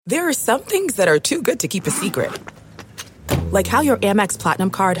There are some things that are too good to keep a secret. Like how your Amex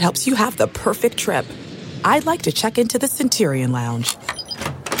Platinum card helps you have the perfect trip. I'd like to check into the Centurion Lounge.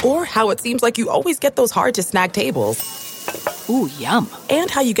 Or how it seems like you always get those hard-to-snag tables. Ooh, yum.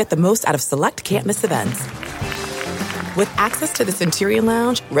 And how you get the most out of select can't-miss events. With access to the Centurion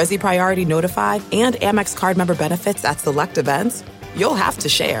Lounge, Resi Priority Notified, and Amex card member benefits at select events, you'll have to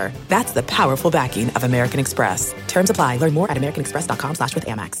share. That's the powerful backing of American Express. Terms apply. Learn more at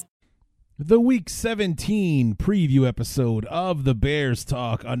americanexpress.com/withAmex. The Week 17 preview episode of the Bears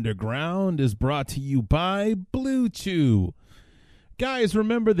Talk Underground is brought to you by Blue Chew. Guys,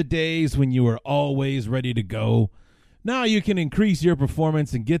 remember the days when you were always ready to go? Now you can increase your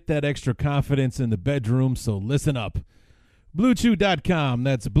performance and get that extra confidence in the bedroom, so listen up. BlueChew.com,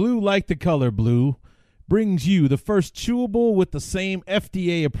 that's blue like the color blue, brings you the first chewable with the same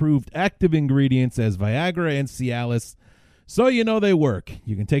FDA-approved active ingredients as Viagra and Cialis, so you know they work.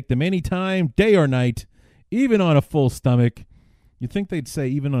 You can take them anytime, day or night, even on a full stomach. You'd think they'd say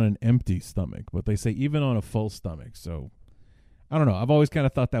even on an empty stomach, but they say even on a full stomach. So, I don't know. I've always kind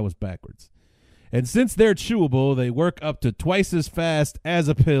of thought that was backwards. And since they're chewable, they work up to twice as fast as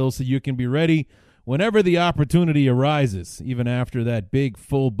a pill, so you can be ready whenever the opportunity arises, even after that big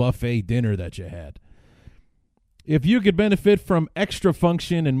full buffet dinner that you had. If you could benefit from extra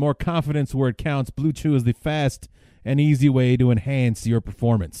function and more confidence where it counts, Blue Chew is the fast and easy way to enhance your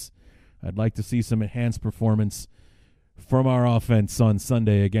performance. I'd like to see some enhanced performance from our offense on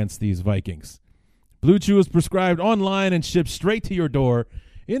Sunday against these Vikings. Blue Chew is prescribed online and shipped straight to your door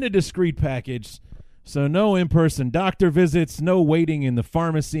in a discreet package, so no in-person doctor visits, no waiting in the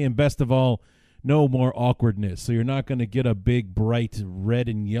pharmacy, and best of all, no more awkwardness. So you're not going to get a big, bright red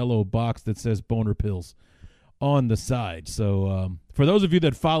and yellow box that says boner pills on the side. So for those of you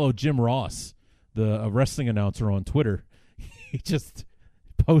that follow Jim Ross, the wrestling announcer on Twitter, he just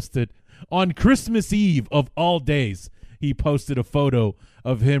posted on Christmas Eve of all days, he posted a photo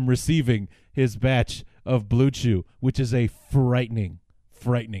of him receiving his batch of Blue Chew, which is a frightening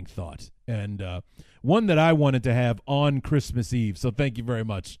thought, and one that I wanted to have on Christmas Eve. So thank you very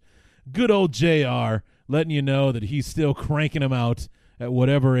much. Good old JR letting you know that he's still cranking them out at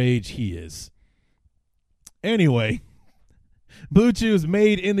whatever age he is. Anyway, Blue Chew is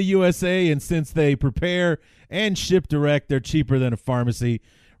made in the USA, and since they prepare and ship direct, they're cheaper than a pharmacy.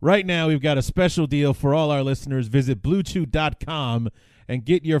 Right now, we've got a special deal for all our listeners. Visit BlueChew.com and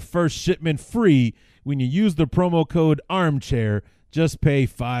get your first shipment free when you use the promo code ARMCHAIR. Just pay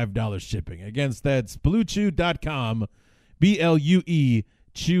 $5 shipping. Again, that's BlueChew.com, BLUE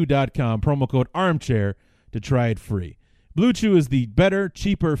Chew.com, promo code ARMCHAIR to try it free. Blue Chew is the better,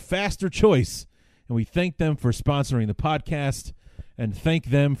 cheaper, faster choice, and we thank them for sponsoring the podcast and thank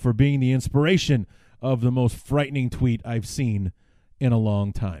them for being the inspiration of the most frightening tweet I've seen in a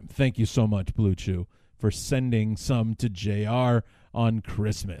long time. Thank you so much, Blue Chew, for sending some to JR on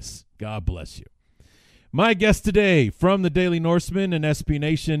Christmas. God bless you. My guest today from the Daily Norseman and SB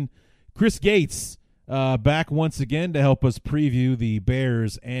Nation, Chris Gates, back once again to help us preview the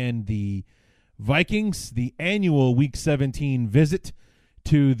Bears and the Vikings, the annual Week 17 visit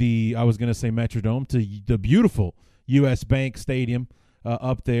to the, I was going to say Metrodome, to the beautiful U.S. Bank Stadium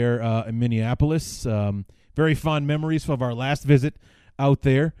up there in Minneapolis. Very fond memories of our last visit out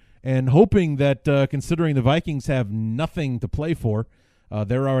there, and hoping that considering the Vikings have nothing to play for,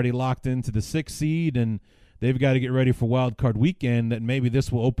 they're already locked into the 6th seed, and they've got to get ready for Wild Card Weekend, that maybe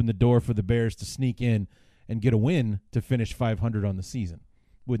this will open the door for the Bears to sneak in and get a win to finish 500 on the season.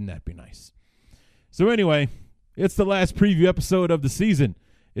 Wouldn't that be nice? So anyway, it's the last preview episode of the season.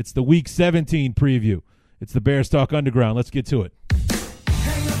 It's the Week 17 preview. It's the Bears Talk Underground. Let's get to it.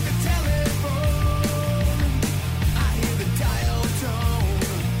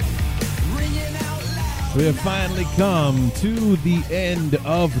 We have finally come to the end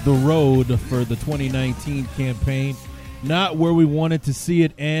of the road for the 2019 campaign. Not where we wanted to see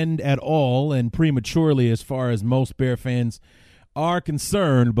it end at all, and prematurely as far as most Bear fans are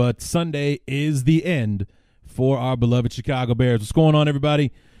concerned, but Sunday is the end for our beloved Chicago Bears. What's going on,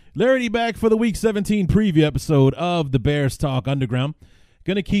 everybody? Larry D back for the Week 17 preview episode of the Bears Talk Underground.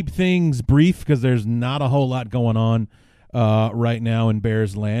 Going to keep things brief because there's not a whole lot going on right now in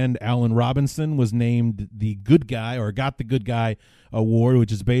Bears land. Allen Robinson was named the good guy, or got the good guy award,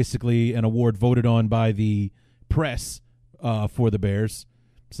 which is basically an award voted on by the press for the Bears.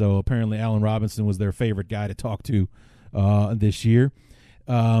 So apparently Allen Robinson was their favorite guy to talk to this year.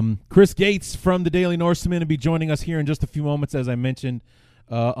 Chris Gates from the Daily Norseman will be joining us here in just a few moments, as I mentioned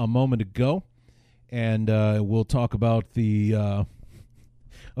a moment ago. And we'll talk about the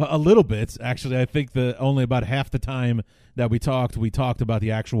A little bit, actually. I think only about half the time that we talked about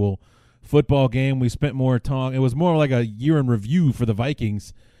the actual football game. We spent more time. It was more like a year in review for the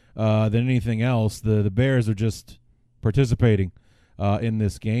Vikings than anything else. The Bears are just participating in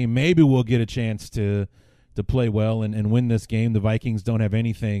this game. Maybe we'll get a chance to play well and win this game. The Vikings don't have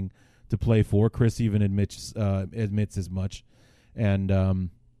anything to play for. Chris even admits as much. And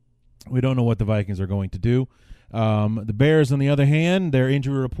we don't know what the Vikings are going to do. The Bears, on the other hand, their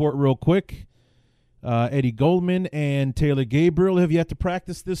injury report real quick. Eddie Goldman and Taylor Gabriel have yet to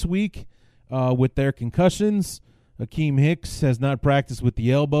practice this week with their concussions. Akeem Hicks has not practiced with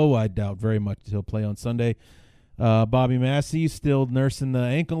the elbow. I doubt very much he'll play on Sunday. Bobby Massey still nursing the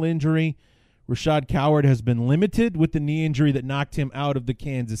ankle injury. Rashad Coward has been limited with the knee injury that knocked him out of the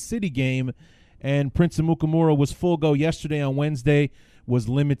Kansas City game. And Prince Amukamura was full go yesterday on Wednesday, was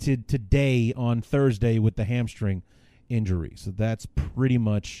limited today on Thursday with the hamstring injury. So that's pretty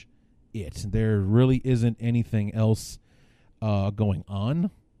much it. There really isn't anything else going on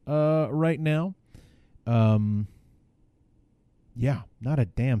right now. Yeah, not a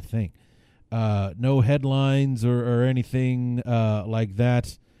damn thing. No headlines or anything like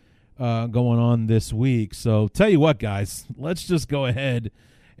that going on this week. So tell you what, guys, let's just go ahead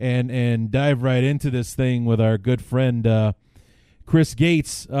and dive right into this thing with our good friend Chris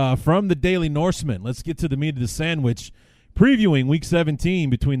Gates from the Daily Norseman. Let's get to the meat of the sandwich, previewing Week 17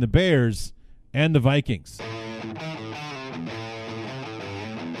 between the Bears and the Vikings.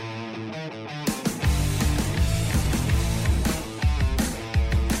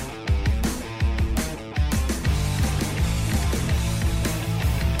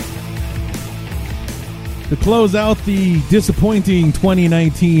 To close out the disappointing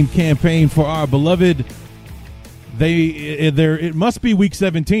 2019 campaign for our beloved, it must be Week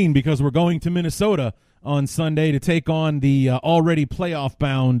 17 because we're going to Minnesota on Sunday to take on the already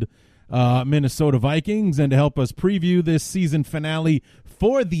playoff-bound Minnesota Vikings, and to help us preview this season finale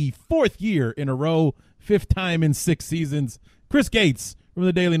for the fourth year in a row, fifth time in 6 seasons, Chris Gates from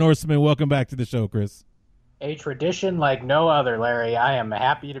the Daily Norseman. Welcome back to the show, Chris. A tradition like no other, Larry. I am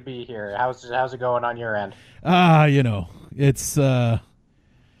happy to be here. How's it going on your end? It's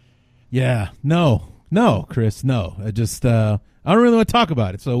no, Chris, no. I don't really want to talk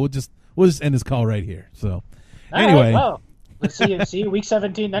about it, so we'll just end this call right here. So anyway, right, well, let's see you Week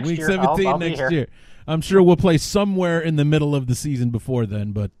 17 next year. Week 17 I'll next year. I'm sure we'll play somewhere in the middle of the season before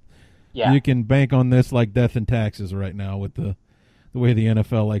then, but yeah, you can bank on this like death and taxes right now with the way the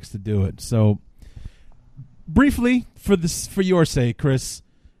NFL likes to do it. So briefly, for your sake, Chris,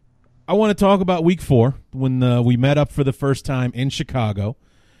 I want to talk about Week 4 when we met up for the first time in Chicago.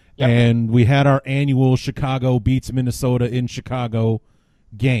 Yep. And we had our annual Chicago beats Minnesota in Chicago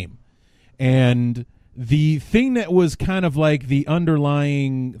game. And the thing that was kind of like the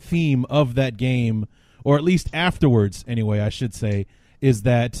underlying theme of that game, or at least afterwards anyway, I should say, is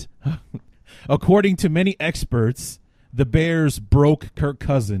that according to many experts, the Bears broke Kirk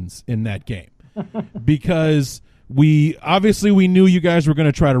Cousins in that game. Because we knew you guys were going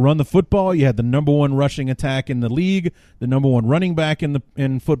to try to run the football. You had the number one rushing attack in the league, the number one running back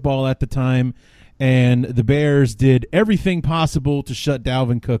in football at the time, and the Bears did everything possible to shut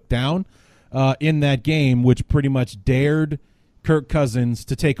Dalvin Cook down in that game, which pretty much dared Kirk Cousins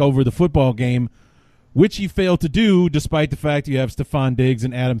to take over the football game, which he failed to do, despite the fact you have Stephon Diggs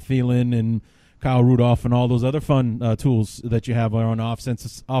and Adam Thielen and Kyle Rudolph and all those other fun tools that you have on the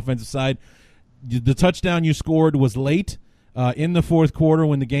offensive side. The touchdown you scored was late in the fourth quarter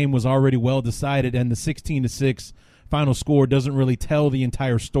when the game was already well decided, and the 16-6 final score doesn't really tell the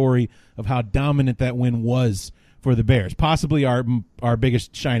entire story of how dominant that win was for the Bears. Possibly our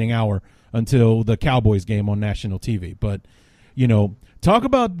biggest shining hour until the Cowboys game on national TV. But, talk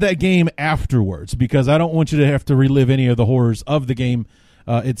about that game afterwards, because I don't want you to have to relive any of the horrors of the game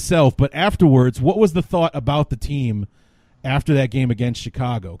itself. But afterwards, what was the thought about the team after that game against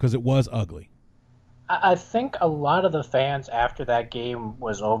Chicago? Because it was ugly. I think a lot of the fans after that game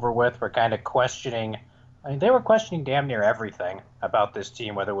was over with were kind of questioning. I mean, they were questioning damn near everything about this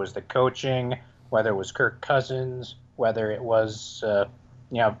team, whether it was the coaching, whether it was Kirk Cousins, whether it was,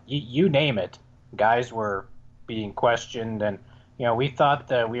 you name it. Guys were being questioned, and we thought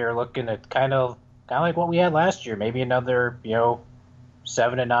that we were looking at kind of like what we had last year, maybe another 7-9,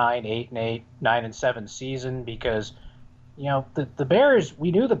 8-8, 9-7 season, because the Bears.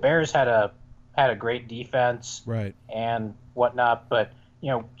 We knew the Bears had a great defense, right, and whatnot, but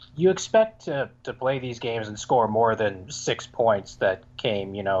you expect to play these games and score more than 6 points that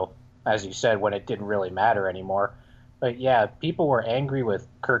came, as you said, when it didn't really matter anymore. But yeah, people were angry with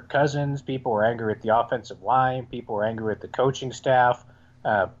Kirk Cousins, people were angry with the offensive line, people were angry with the coaching staff.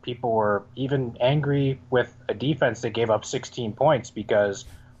 People were even angry with a defense that gave up 16 points because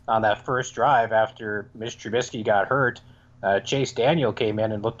on that first drive after Mitch Trubisky got hurt, Chase Daniel came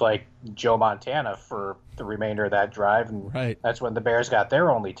in and looked like Joe Montana for the remainder of that drive, and Right. that's when the Bears got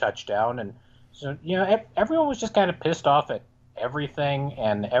their only touchdown. And so, everyone was just kind of pissed off at everything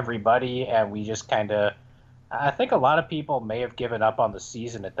and everybody, and we just kind of, I think a lot of people may have given up on the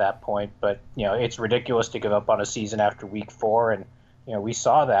season at that point, but, it's ridiculous to give up on a season after week 4, and, we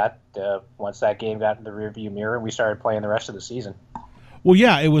saw that once that game got in the rearview mirror and we started playing the rest of the season. Well,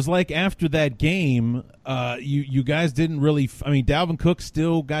 yeah, it was like after that game, you guys didn't really. I mean, Dalvin Cook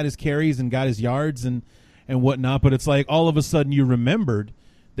still got his carries and got his yards and whatnot, but it's like all of a sudden you remembered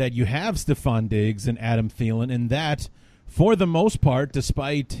that you have Stephon Diggs and Adam Thielen, and that for the most part,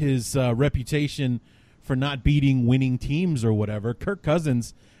 despite his reputation for not beating winning teams or whatever, Kirk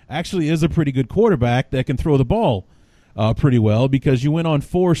Cousins actually is a pretty good quarterback that can throw the ball pretty well, because you went on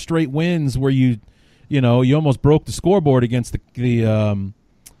 4 straight wins where you almost broke the scoreboard against the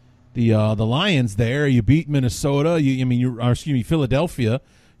Lions there. You beat Minnesota. Philadelphia.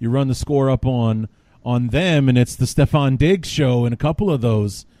 You run the score up on them, and it's the Stephon Diggs show in a couple of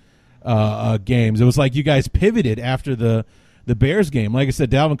those games. It was like you guys pivoted after the Bears game. Like I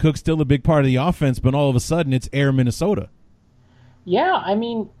said, Dalvin Cook's still a big part of the offense, but all of a sudden it's Air Minnesota. Yeah, I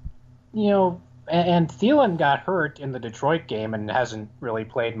mean, and Thielen got hurt in the Detroit game and hasn't really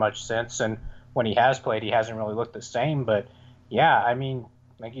played much since, and when he has played, he hasn't really looked the same. But, yeah, I mean,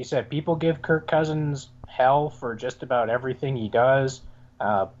 like you said, people give Kirk Cousins hell for just about everything he does.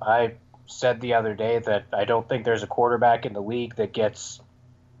 I said the other day that I don't think there's a quarterback in the league that gets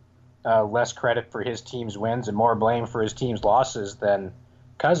less credit for his team's wins and more blame for his team's losses than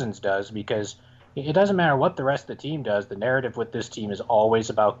Cousins does, because it doesn't matter what the rest of the team does. The narrative with this team is always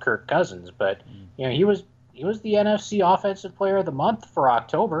about Kirk Cousins. But, he was the NFC Offensive Player of the Month for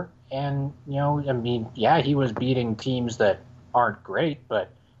October. And, he was beating teams that aren't great, but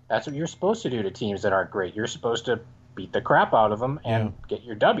that's what you're supposed to do to teams that aren't great. You're supposed to beat the crap out of them and get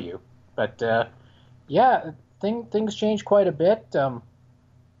your W. But, things changed quite a bit.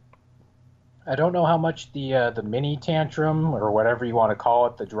 I don't know how much the mini tantrum, or whatever you want to call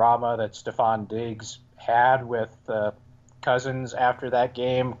it, the drama that Stephon Diggs had with Cousins after that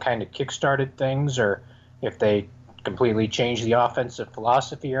game kind of kickstarted things, or if they completely changed the offensive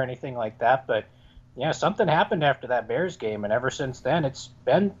philosophy or anything like that. But something happened after that Bears game, and ever since then it's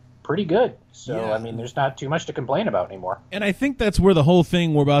been pretty good. So I mean, there's not too much to complain about anymore. And I think that's where the whole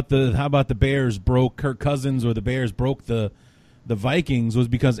thing how about the Bears broke Kirk Cousins, or the Bears broke the Vikings, was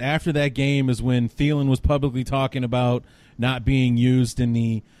because after that game is when Thielen was publicly talking about not being used in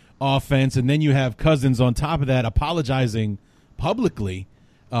the offense, and then you have Cousins on top of that apologizing publicly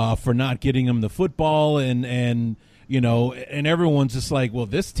for not getting him the football, and everyone's just like, well,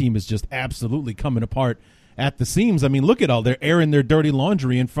 this team is just absolutely coming apart at the seams. I mean, look at they're airing their dirty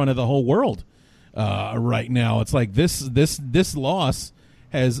laundry in front of the whole world right now. It's like this loss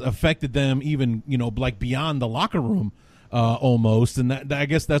has affected them even, like beyond the locker room almost. And that I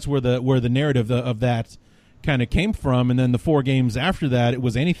guess that's where the narrative of that kind of came from. And then the 4 games after that, it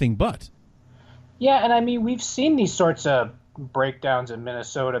was anything but. Yeah, and I mean, we've seen these sorts of breakdowns in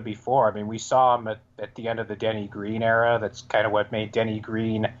Minnesota before. I mean, we saw him at the end of the Denny Green era. That's kind of what made Denny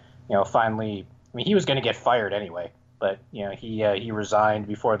Green, finally. I mean, he was going to get fired anyway, but he resigned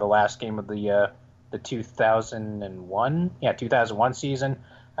before the last game of the 2001 season.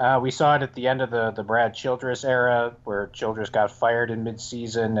 We saw it at the end of the Brad Childress era, where Childress got fired in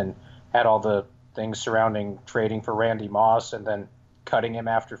midseason and had all the things surrounding trading for Randy Moss and then cutting him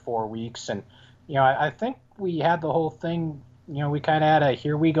after 4 weeks. And I think we had the whole thing. We kind of had a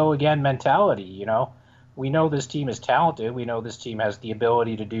here we go again mentality. We know this team is talented. We know this team has the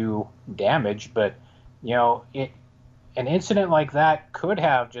ability to do damage, but an incident like that could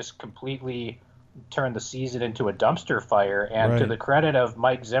have just completely turned the season into a dumpster fire. And to the credit of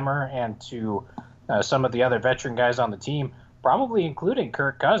Mike Zimmer and to some of the other veteran guys on the team, probably including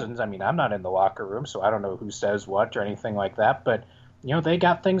Kirk Cousins. I mean, I'm not in the locker room, so I don't know who says what or anything like that, but they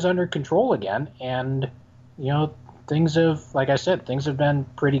got things under control again, and things have, like I said, things have been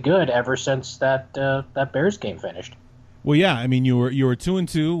pretty good ever since that Bears game finished. Well, yeah, I mean, you were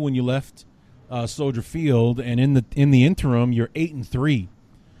 2-2 when you left Soldier Field, and in the interim, you're 8-3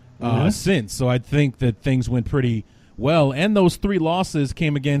 since. So I think that things went pretty well, and those 3 losses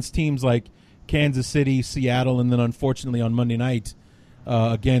came against teams like Kansas City, Seattle, and then unfortunately on Monday night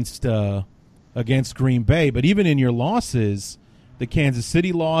against Green Bay. But even in your losses, the Kansas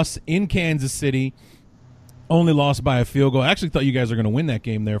City loss in Kansas City, only lost by a field goal. I actually thought you guys were going to win that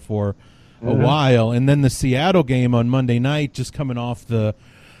game there for a while. And then the Seattle game on Monday night, just coming off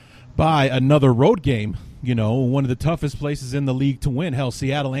by another road game, one of the toughest places in the league to win. Hell,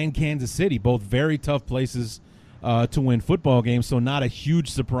 Seattle and Kansas City, both very tough places to win football games, so not a huge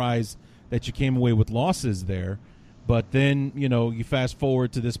surprise that you came away with losses there. But then, you fast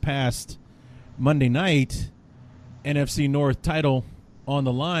forward to this past Monday night, NFC North title on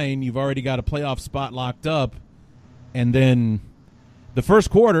the line. You've already got a playoff spot locked up, and then the first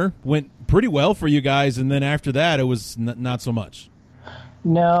quarter went pretty well for you guys, and then after that it was not so much.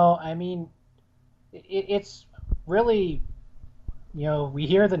 No, I mean, it's really, we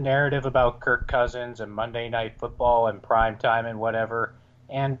hear the narrative about Kirk Cousins and Monday Night Football and prime time and whatever,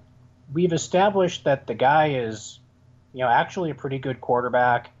 and we've established that the guy is, actually a pretty good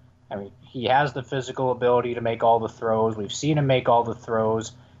quarterback. I mean, he has the physical ability to make all the throws. We've seen him make all the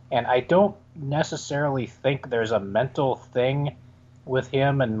throws, and I don't necessarily think there's a mental thing with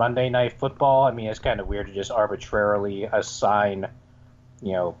him and Monday Night Football. I mean, it's kind of weird to just arbitrarily assign,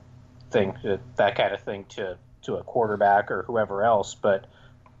 that kind of thing to a quarterback or whoever else. But,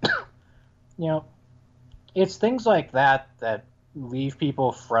 it's things like that leave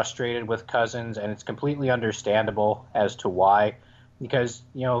people frustrated with Cousins, and it's completely understandable as to why. Because,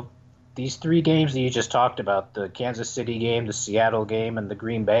 these three games that you just talked about, the Kansas City game, the Seattle game, and the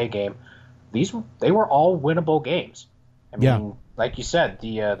Green Bay game, they were all winnable games. I mean, like you said,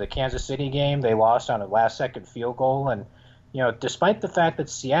 the Kansas City game, they lost on a last-second field goal, and despite the fact that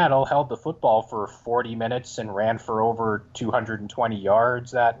Seattle held the football for 40 minutes and ran for over 220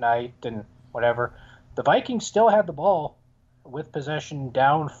 yards that night and whatever, the Vikings still had the ball with possession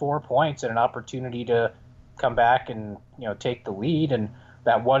down 4 points and an opportunity to come back and take the lead. And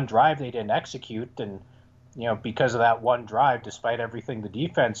that one drive they didn't execute, and because of that one drive, despite everything the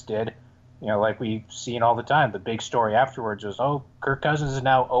defense did, like we've seen all the time, the big story afterwards was, Kirk Cousins is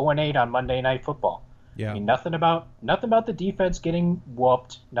now 0-8 on Monday Night Football. Yeah. I mean, nothing about the defense getting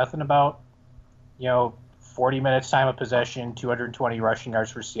whooped, nothing about 40 minutes time of possession, 220 rushing yards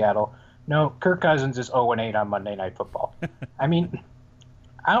for Seattle. No, Kirk Cousins is 0-8 on Monday Night Football. I mean,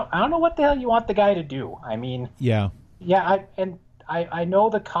 I don't know what the hell you want the guy to do. I mean, I know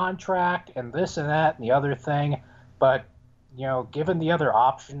the contract and this and that and the other thing, but given the other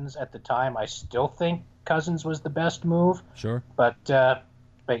options at the time, I still think Cousins was the best move. Sure. But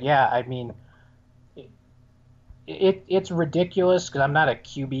yeah, I mean, it's ridiculous because I'm not a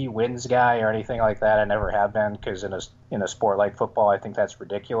QB wins guy or anything like that. I never have been, because in a sport like football, I think that's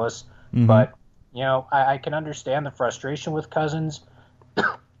ridiculous. Mm-hmm. But I can understand the frustration with Cousins,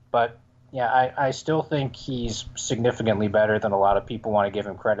 but yeah, I still think he's significantly better than a lot of people want to give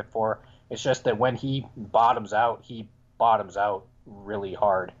him credit for. It's just that when he bottoms out really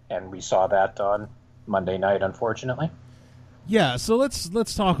hard, and we saw that on Monday night, unfortunately. Yeah, so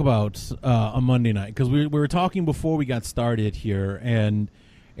let's talk about a Monday night, because we were talking before we got started here, and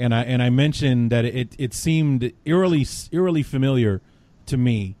I mentioned that it seemed eerily familiar to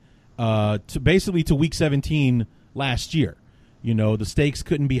me, to Week 17 last year. The stakes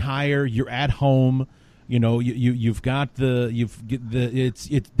couldn't be higher. You're at home. You've got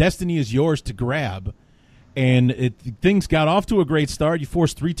it's destiny is yours to grab, and things got off to a great start. You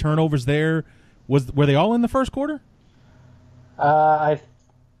forced 3 turnovers there. Were they all in the first quarter?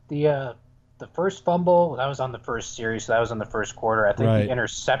 The first fumble, that was on the first series, so that was in the first quarter. I think The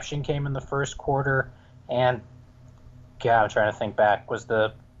interception came in the first quarter, and I'm trying to think back. Was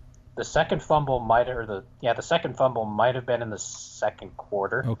the second fumble the second fumble might have been in the second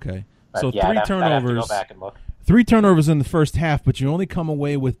quarter. Okay. But so 3 turnovers. I'd have to go back and look. 3 turnovers in the first half, but you only come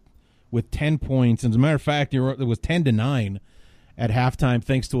away with 10 points. As a matter of fact, it was 10-9 at halftime,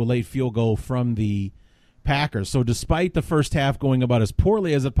 thanks to a late field goal from the Packers. So despite the first half going about as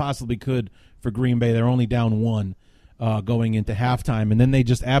poorly as it possibly could for Green Bay, they're only down 1 going into halftime, and then they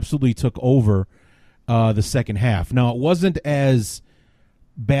just absolutely took over the second half. Now, it wasn't as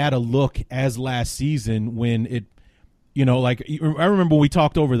bad a look as last season when it, I remember we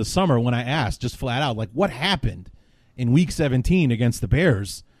talked over the summer when I asked just flat out, what happened in Week 17 against the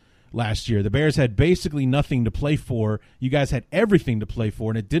Bears last year? The Bears had basically nothing to play for. You guys had everything to play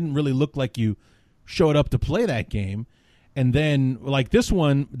for, and it didn't really look like you showed up to play that game. And then, this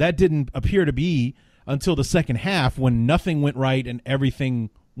one, that didn't appear to be until the second half, when nothing went right and everything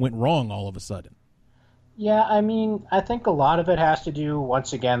went wrong all of a sudden. Yeah, I mean, I think a lot of it has to do,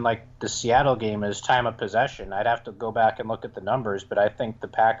 once again, like the Seattle game, is time of possession. I'd have to go back and look at the numbers, but I think the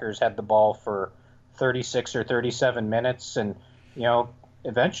Packers had the ball for 36 or 37 minutes, and,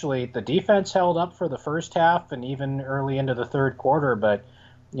 eventually the defense held up for the first half and even early into the third quarter, but,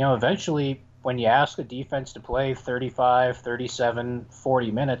 eventually when you ask the defense to play 35, 37,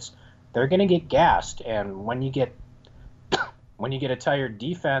 40 minutes, they're going to get gassed. And when you get a tired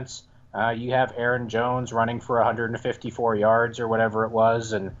defense, you have Aaron Jones running for 154 yards or whatever it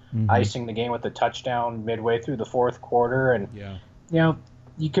was, and icing the game with a touchdown midway through the fourth quarter. And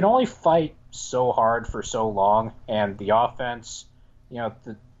you can only fight so hard for so long. And the offense,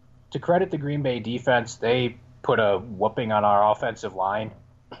 to credit the Green Bay defense, they put a whooping on our offensive line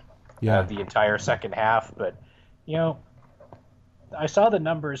the entire second half. But I saw the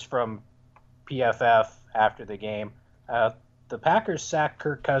numbers from PFF after the game. The Packers sacked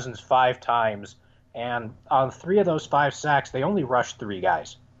Kirk Cousins 5 times, and on 3 of those 5 sacks, they only rushed 3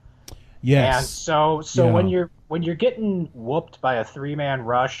 guys. Yes. And so when you're getting whooped by a 3-man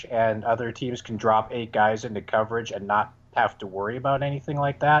rush and other teams can drop 8 guys into coverage and not have to worry about anything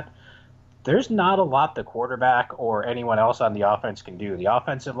like that, there's not a lot the quarterback or anyone else on the offense can do. The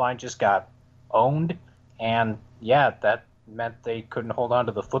offensive line just got owned, and that meant they couldn't hold on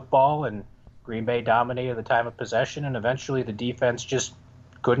to the football, and Green Bay dominated the time of possession, and eventually the defense just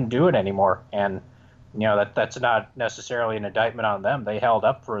couldn't do it anymore. And that's not necessarily an indictment on them. They held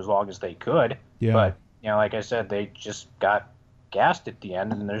up for as long as they could, but like I said, they just got gassed at the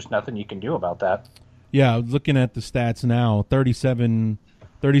end, and there's nothing you can do about that. Yeah, looking at the stats now, 37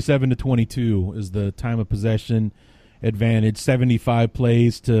 to 22 is the time of possession advantage, 75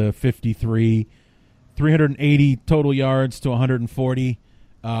 plays to 53, 380 total yards to 140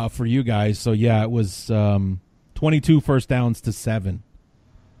 for you guys. So, it was 22 first downs to 7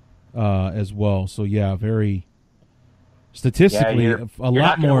 as well. So, very statistically a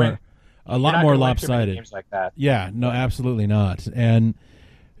lot more lopsided. Games like that. Yeah, no, absolutely not. And,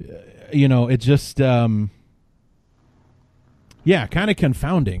 it just kind of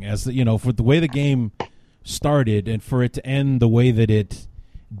confounding as, for the way the game started and for it to end the way that it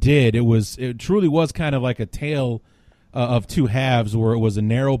did. It truly was kind of like a tale of 2 halves, where it was a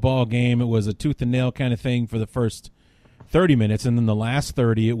narrow ball game. It was a tooth and nail kind of thing for the first 30 minutes, and then the last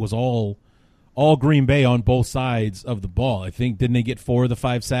 30, it was all Green Bay on both sides of the ball. I think, didn't they get 4 of the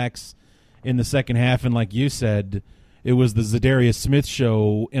 5 sacks in the second half? And like you said, it was the Zadarius Smith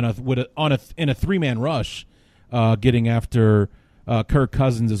show in a 3-man rush, getting after Kirk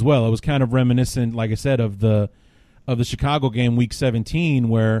Cousins as well. It was kind of reminiscent, like I said, of the Chicago game, Week 17,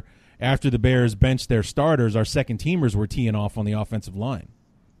 where after the Bears benched their starters, our second-teamers were teeing off on the offensive line.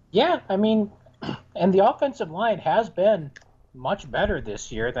 Yeah, I mean, and the offensive line has been much better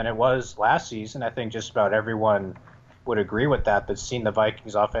this year than it was last season. I think just about everyone would agree with that that's seen the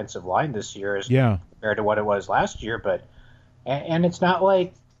Vikings offensive line this year as compared to what it was last year. But and it's not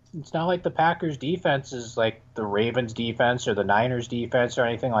like the Packers defense is like the Ravens defense or the Niners defense or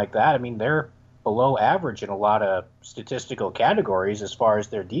anything like that. I mean, they're below average in a lot of statistical categories as far as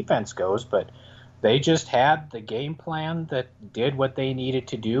their defense goes, but they just had the game plan that did what they needed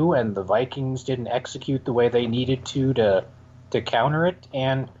to do, and the Vikings didn't execute the way they needed to counter it.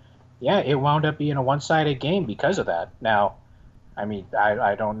 And it wound up being a one-sided game because of that. Now, I mean,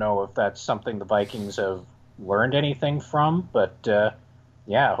 I don't know if that's something the Vikings have learned anything from, but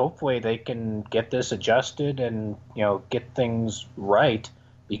hopefully they can get this adjusted and get things right,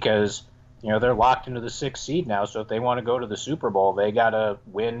 because they're locked into the 6th seed now. So if they want to go to the Super Bowl, they got to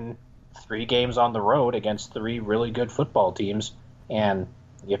win 3 games on the road against 3 really good football teams. And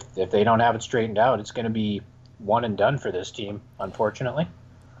if they don't have it straightened out, it's going to be one and done for this team, unfortunately.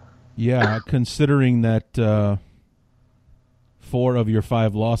 Yeah, considering that 4 of your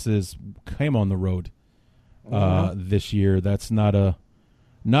 5 losses came on the road this year, that's not a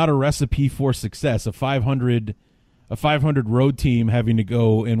recipe for success. A 500 road team having to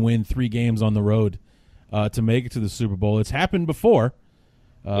go and win 3 games on the road to make it to the Super Bowl. It's happened before.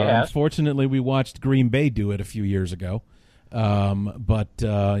 Unfortunately, we watched Green Bay do it a few years ago. And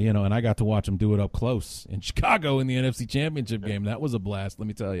I got to watch them do it up close in Chicago in the NFC Championship game. That was a blast, let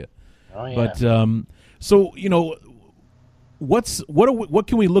me tell you. Oh, yeah. But what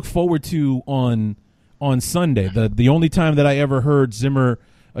can we look forward to on Sunday? The only time that I ever heard Zimmer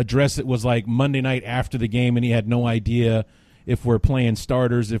address it was like Monday night after the game, and he had no idea if we're playing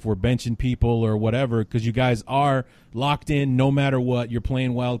starters, if we're benching people or whatever, because you guys are locked in no matter what. You're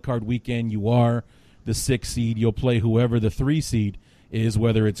playing wild card weekend. You are the 6th seed. You'll play whoever the 3 seed is,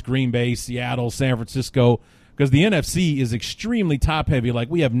 whether it's Green Bay, Seattle, San Francisco, because the NFC is extremely top-heavy. Like,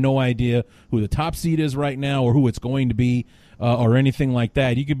 we have no idea who the top seed is right now or who it's going to be or anything like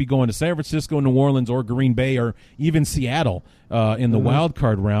that. You could be going to San Francisco, New Orleans, or Green Bay, or even Seattle in the wild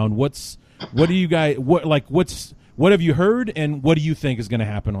card round. What have you heard, and what do you think is going to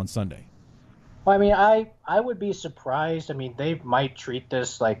happen on Sunday? Well, I mean, I would be surprised. I mean, they might treat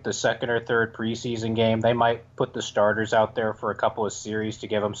this like the second or third preseason game. They might put the starters out there for a couple of series to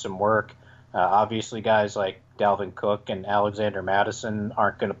give them some work. Obviously, guys like Dalvin Cook and Alexander Madison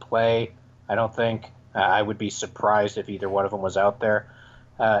aren't going to play, I don't think. I would be surprised if either one of them was out there.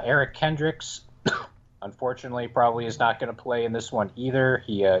 Eric Kendricks, unfortunately, probably is not going to play in this one either.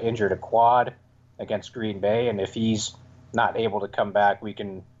 He injured a quad against Green Bay, and if he's not able to come back, we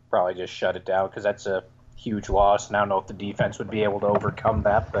can probably just shut it down because that's a huge loss. And I don't know if the defense would be able to overcome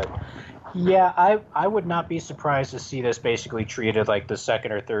that. But yeah, I would not be surprised to see this basically treated like the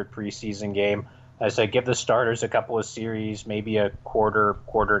second or third preseason game. As I give the starters a couple of series, maybe a quarter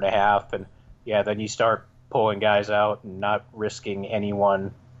and a half, and yeah, then you start pulling guys out and not risking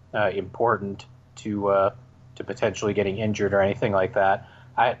anyone important to potentially getting injured or anything like that.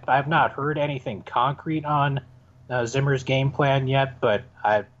 I've not heard anything concrete on Zimmer's game plan yet, but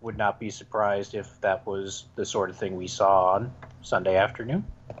I would not be surprised if that was the sort of thing we saw on Sunday afternoon.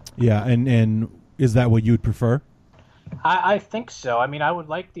 Yeah, and is that what you'd prefer? I think so. I mean, I would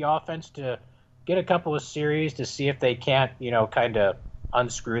like the offense to get a couple of series to see if they can't, kind of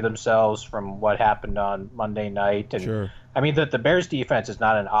unscrew themselves from what happened on Monday night. And sure. I mean, the Bears defense is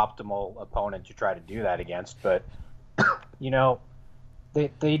not an optimal opponent to try to do that against, but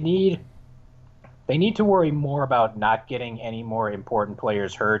they need to worry more about not getting any more important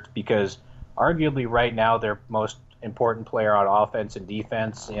players hurt, because arguably right now their most important player on offense and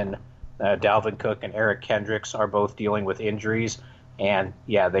defense in Dalvin Cook and Eric Kendricks are both dealing with injuries. And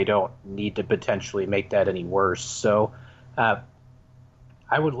yeah, they don't need to potentially make that any worse. So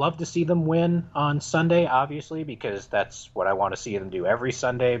I would love to see them win on Sunday, obviously, because that's what I want to see them do every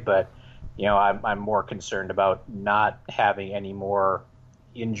Sunday. But, I'm more concerned about not having any more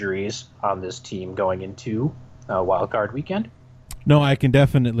injuries on this team going into Wild Card weekend. No, I can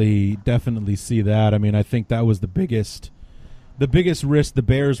definitely see that. I mean, I think that was the biggest risk the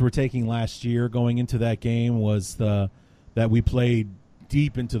Bears were taking last year going into that game was that we played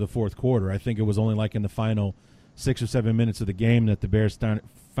deep into the fourth quarter. I think it was only like in the final 6 or 7 minutes of the game that the Bears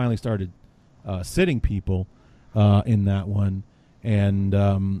finally started sitting people in that one. And,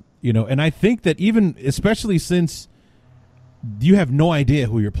 and I think that even, especially since you have no idea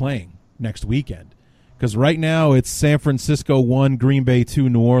who you're playing next weekend, because right now it's San Francisco 1, Green Bay 2,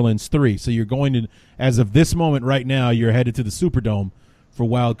 New Orleans 3. So you're going to, as of this moment right now, you're headed to the Superdome for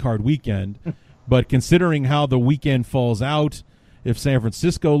Wild Card weekend. But considering how the weekend falls out, if San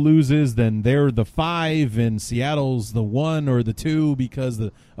Francisco loses, then they're the 5 and Seattle's the 1 or the 2 because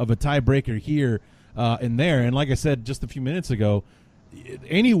of a tiebreaker here and there. And like I said just a few minutes ago,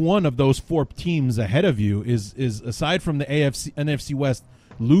 any one of those 4 teams ahead of you is aside from the NFC West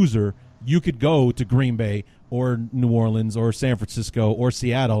loser, you could go to Green Bay or New Orleans or San Francisco or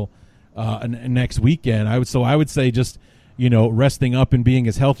Seattle next weekend. I would say just resting up and being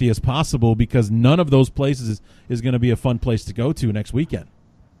as healthy as possible, because none of those places is going to be a fun place to go to next weekend.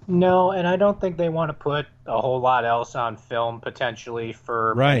 No, and I don't think they want to put a whole lot else on film potentially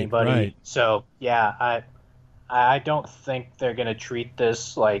for anybody. Right. So yeah, I don't think they're going to treat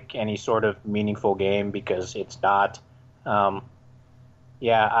this like any sort of meaningful game, because it's not.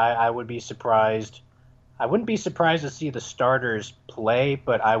 I would be surprised. I wouldn't be surprised to see the starters play,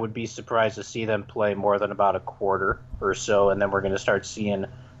 but I would be surprised to see them play more than about a quarter or so, and then we're going to start seeing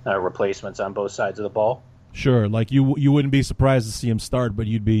replacements on both sides of the ball. Sure, like you wouldn't be surprised to see him start, but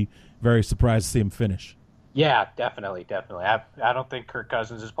you'd be very surprised to see him finish. Yeah, definitely. I don't think Kirk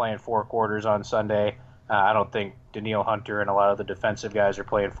Cousins is playing 4 quarters on Sunday. I don't think Daniil Hunter and a lot of the defensive guys are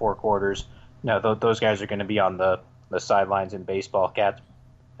playing 4 quarters. No, those guys are going to be on the sidelines in baseball caps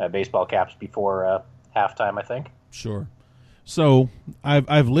before halftime, I think. Sure. So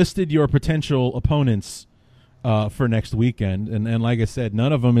I've listed your potential opponents for next weekend, and like I said,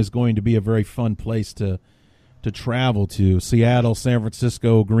 none of them is going to be a very fun place to travel to. Seattle, San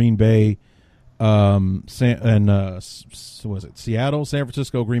Francisco, Green Bay, Seattle, San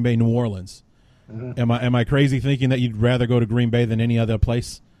Francisco, Green Bay, New Orleans. Mm-hmm. Am I crazy thinking that you'd rather go to Green Bay than any other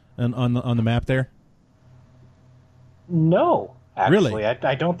place on the map there? No, actually, really?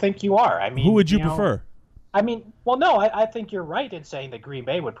 I don't think you are. I mean, who would you prefer? I mean, well, no, I think you're right in saying that Green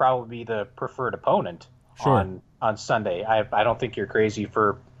Bay would probably be the preferred opponent on Sunday. I don't think you're crazy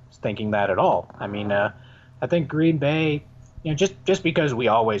for thinking that at all. I mean, I think Green Bay, just because we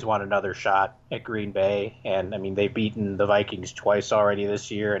always want another shot at Green Bay, and I mean they've beaten the Vikings twice already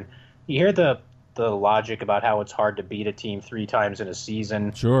this year, and you hear the logic about how it's hard to beat a team 3 times in a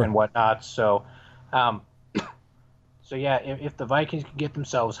season and whatnot. So, if the Vikings can get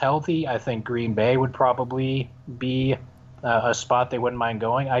themselves healthy, I think Green Bay would probably be a spot they wouldn't mind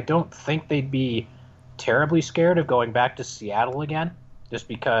going. I don't think they'd be terribly scared of going back to Seattle again, just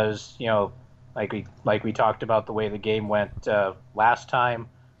because, like we talked about the way the game went last time,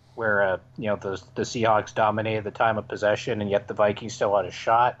 where the Seahawks dominated the time of possession and yet the Vikings still had a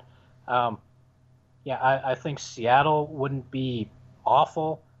shot. I think Seattle wouldn't be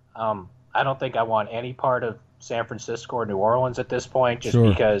awful. I don't think I want any part of San Francisco or New Orleans at this point, just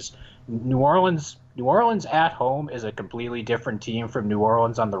because New Orleans at home is a completely different team from New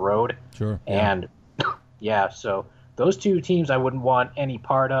Orleans on the road. Sure. Yeah. And so those two teams I wouldn't want any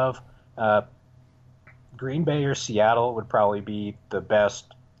part of. Green Bay or Seattle would probably be the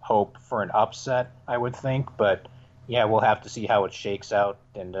best hope for an upset, I would think. But yeah, we'll have to see how it shakes out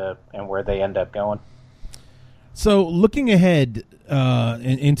and where they end up going. So looking ahead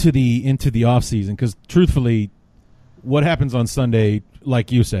into the offseason, because truthfully, what happens on Sunday,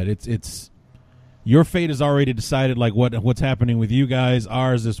 like you said, it's your fate is already decided. Like what's happening with you guys,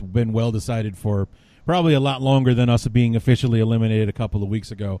 ours has been well decided for probably a lot longer than us being officially eliminated a couple of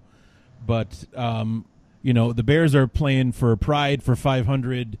weeks ago. But the Bears are playing for pride, for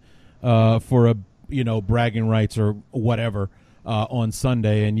 500, for a bragging rights or whatever on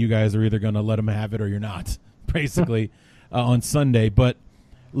Sunday, and you guys are either going to let them have it or you're not, basically on Sunday. But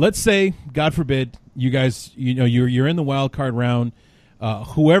let's say, God forbid, you guys, you're in the wild card round.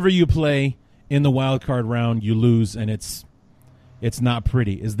 Whoever you play in the wild card round, you lose, and it's not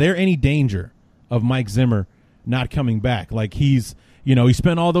pretty. Is there any danger of Mike Zimmer not coming back? Like he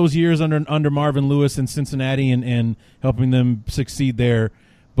spent all those years under Marvin Lewis in Cincinnati and helping them succeed there.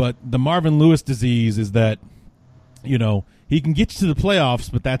 But the Marvin Lewis disease is that, he can get you to the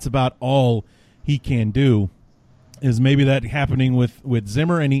playoffs, but that's about all he can do. Is maybe that happening with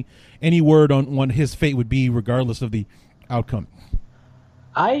Zimmer? Any word on what his fate would be regardless of the outcome?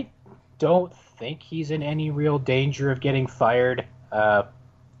 I don't think he's in any real danger of getting fired,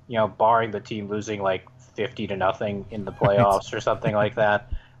 barring the team losing like 50-0 in the playoffs or something like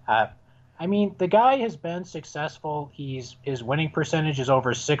that. The guy has been successful. His winning percentage is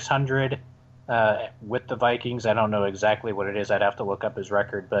over 600 with the Vikings. I don't know exactly what it is. I'd have to look up his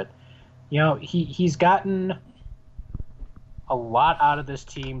record, but he's gotten a lot out of this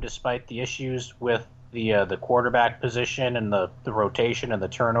team despite the issues with the quarterback position and the rotation and the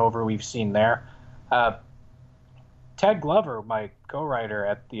turnover we've seen there. Ted Glover, my co-writer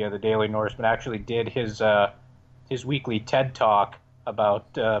at the Daily Norseman, actually did his weekly TED Talk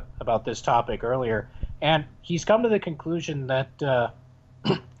about this topic earlier, and he's come to the conclusion that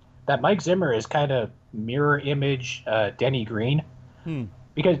that Mike Zimmer is kind of mirror image Denny Green,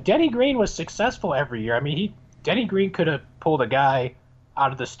 because Denny Green was successful every year. I mean, Denny Green could have pulled a guy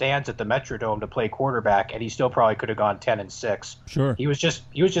out of the stands at the Metrodome to play quarterback, and he still probably could have gone 10-6. Sure, he was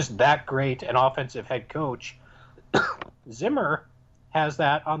just that great an offensive head coach. Zimmer has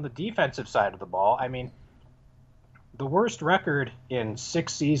that on the defensive side of the ball. I mean, the worst record in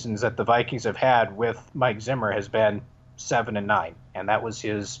 6 seasons that the Vikings have had with Mike Zimmer has been 7-9, and that was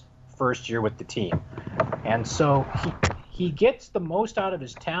his first year with the team. And so he gets the most out of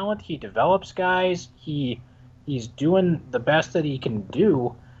his talent. He develops guys. He's doing the best that he can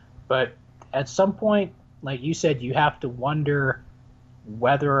do, but at some point, like you said, you have to wonder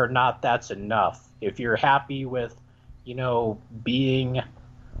whether or not that's enough. If you're happy with, being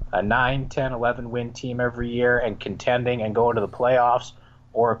a 9, 10, 11 win team every year and contending and going to the playoffs,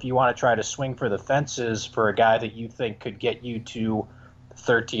 or if you want to try to swing for the fences for a guy that you think could get you to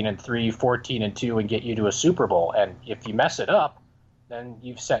 13-3, 14-2, and get you to a Super Bowl. And if you mess it up, then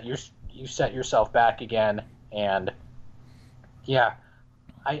you've set yourself back again. And yeah,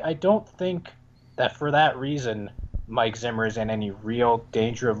 I don't think that for that reason Mike Zimmer is in any real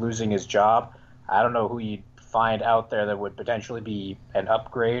danger of losing his job. I don't know who you'd find out there that would potentially be an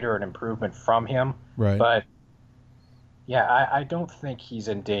upgrade or an improvement from him. Right. But yeah, I don't think he's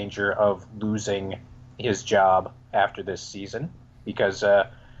in danger of losing his job after this season because,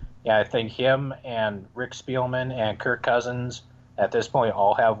 I think him and Rick Spielman and Kirk Cousins at this point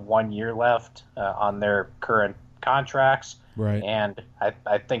all have 1 year left on their current contracts. Right. And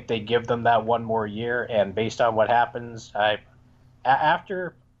I think they give them that one more year. And based on what happens,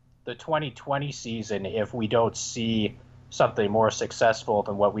 after the 2020 season, if we don't see something more successful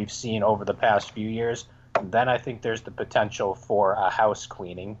than what we've seen over the past few years, then I think there's the potential for a house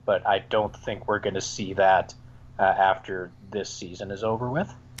cleaning. But I don't think we're going to see that after this season is over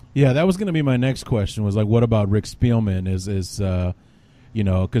with. Yeah, that was going to be my next question. Was like, what about Rick Spielman?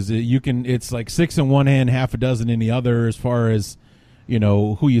 Because it's like 6 in one hand, half a dozen in the other, as far as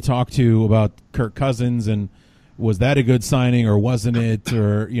who you talk to about Kirk Cousins and was that a good signing or wasn't it,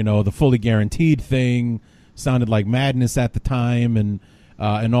 or the fully guaranteed thing. sounded like madness at the time, and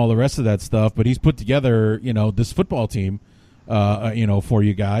all the rest of that stuff. But he's put together, this football team, for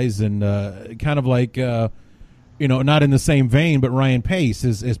you guys, and kind of like, not in the same vein, but Ryan Pace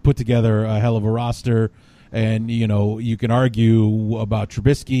has put together a hell of a roster. And, you can argue about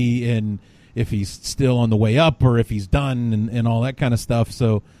Trubisky and if he's still on the way up or if he's done and all that kind of stuff.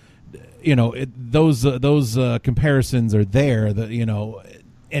 So, those comparisons are there,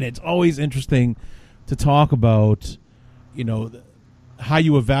 and it's always interesting to talk about, how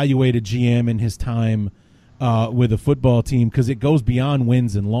you evaluate a GM in his time with a football team, because it goes beyond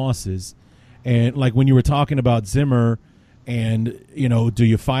wins and losses. And like when you were talking about Zimmer and, do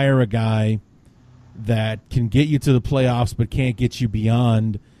you fire a guy that can get you to the playoffs but can't get you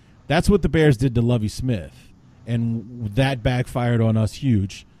beyond? That's what the Bears did to Lovie Smith, and that backfired on us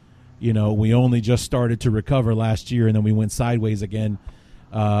huge. We only just started to recover last year, and then we went sideways again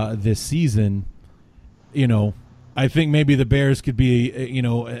this season. I think maybe the Bears could be,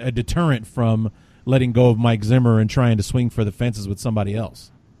 a deterrent from letting go of Mike Zimmer and trying to swing for the fences with somebody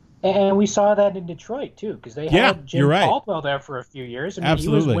else. And we saw that in Detroit too, because they had Jim Caldwell there for a few years. I mean,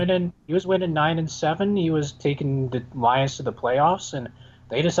 Absolutely. He was winning 9-7. He was taking the Lions to the playoffs, and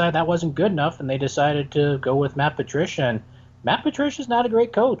they decided that wasn't good enough, and they decided to go with Matt Patricia. And Matt Patricia's not a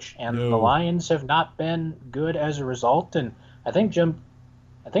great coach, and the Lions have not been good as a result. And I think Jim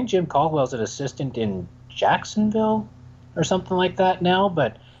Caldwell's an assistant in Jacksonville or something like that now.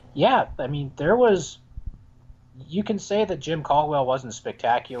 But yeah, I mean, you can say that Jim Caldwell wasn't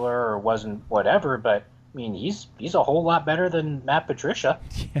spectacular or wasn't whatever, but I mean, he's a whole lot better than Matt Patricia.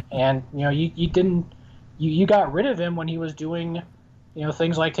 Yeah. And you got rid of him when he was doing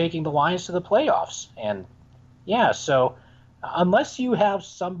things like taking the Lions to the playoffs. And yeah, so unless you have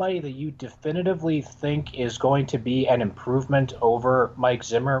somebody that you definitively think is going to be an improvement over Mike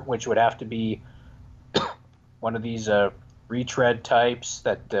Zimmer, which would have to be one of these retread types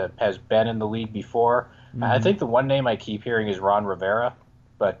that has been in the league before. Mm-hmm. I think the one name I keep hearing is Ron Rivera,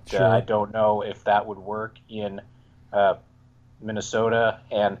 but sure. I don't know if that would work in Minnesota.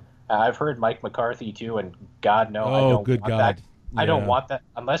 And I've heard Mike McCarthy too, and God no, I don't want that. Yeah. I don't want that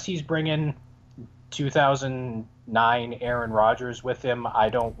unless he's bringing 2009 Aaron Rodgers with him. I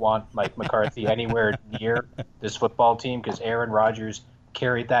don't want Mike McCarthy anywhere near this football team, because Aaron Rodgers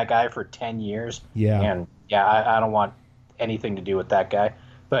carried that guy for 10 years. Yeah. And I don't want anything to do with that guy.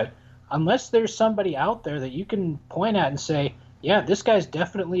 But unless there's somebody out there that you can point at and say, yeah, this guy's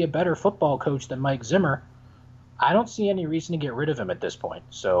definitely a better football coach than Mike Zimmer, I don't see any reason to get rid of him at this point.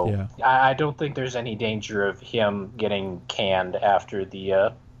 So I don't think there's any danger of him getting canned after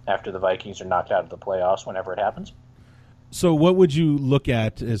the Vikings are knocked out of the playoffs whenever it happens. So what would you look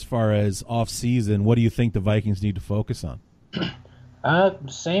at as far as off-season? What do you think the Vikings need to focus on?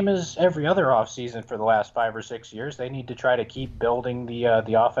 Same as every other offseason for the last 5 or 6 years. They need to try to keep building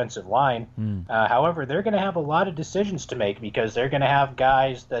the offensive line. However, they're going to have a lot of decisions to make, because they're going to have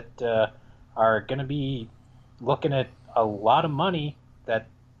guys that are going to be looking at a lot of money that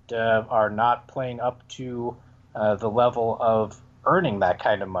are not playing up to the level of earning that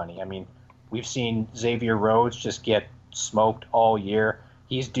kind of money. I mean, we've seen Xavier Rhodes just get smoked all year.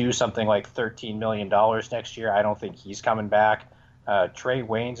 He's due something like $13 million next year. I don't think he's coming back. Trey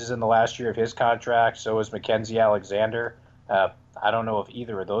Waynes is in the last year of his contract. So is Mackenzie Alexander. I don't know if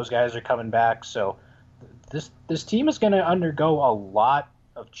either of those guys are coming back. So this team is going to undergo a lot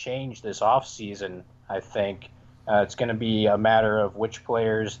of change this offseason, I think. It's going to be a matter of which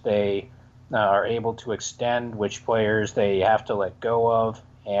players they are able to extend, which players they have to let go of.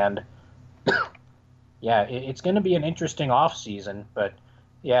 And, it's going to be an interesting offseason. But,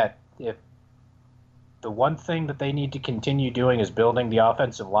 if the one thing that they need to continue doing is building the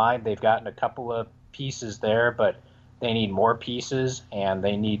offensive line. They've gotten a couple of pieces there, but they need more pieces, and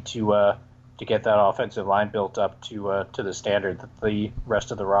they need to get that offensive line built up to the standard that the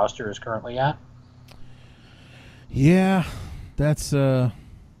rest of the roster is currently at. Yeah, that's kind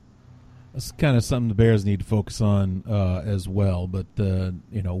of something the Bears need to focus on as well. But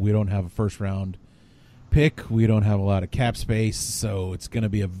we don't have a first-round pick. We don't have a lot of cap space, so it's going to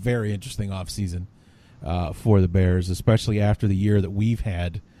be a very interesting offseason for the Bears, especially after the year that we've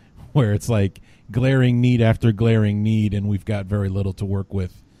had, where it's like glaring need after glaring need, and we've got very little to work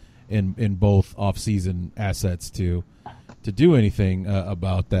with in both off-season assets to do anything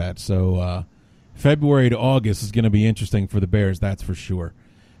about that. So February to August is going to be interesting for the Bears, that's for sure.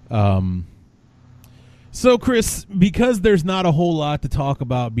 So, Chris, because there's not a whole lot to talk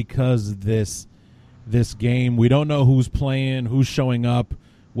about because this game, we don't know who's playing, who's showing up,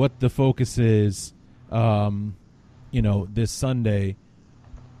 what the focus is, this Sunday.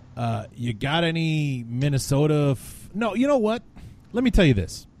 You got any Minnesota? No, you know what? Let me tell you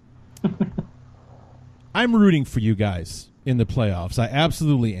this. I'm rooting for you guys in the playoffs. I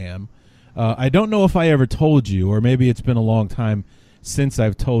absolutely am. I don't know if I ever told you, or maybe it's been a long time since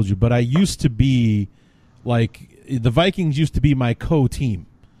I've told you, but I used to be the Vikings used to be my co-team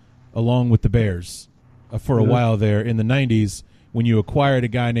along with the Bears for a while there in the 90s when you acquired a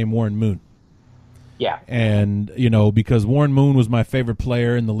guy named Warren Moon. Yeah. And, because Warren Moon was my favorite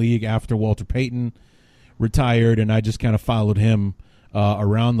player in the league after Walter Payton retired, and I just kind of followed him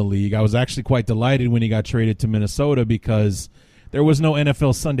around the league. I was actually quite delighted when he got traded to Minnesota because there was no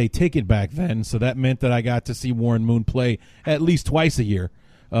NFL Sunday ticket back then, so that meant that I got to see Warren Moon play at least twice a year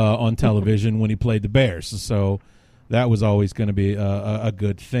on television when he played the Bears. So that was always going to be a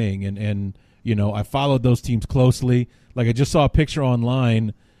good thing. And I followed those teams closely. Like, I just saw a picture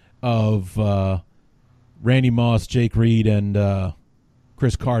online of Randy Moss, Jake Reed, and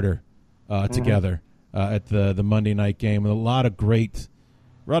Chris Carter together at the Monday night game. A lot of great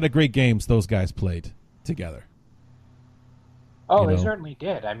games those guys played together. Oh, they certainly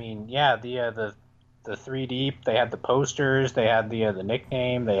did. I mean, yeah, the three deep. They had the posters. They had the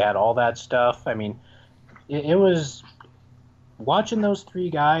nickname. They had all that stuff. I mean, it was watching those three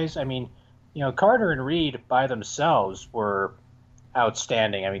guys. I mean, Carter and Reed by themselves were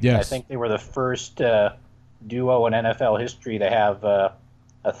outstanding. I mean, yes. I think they were the first duo in NFL history to have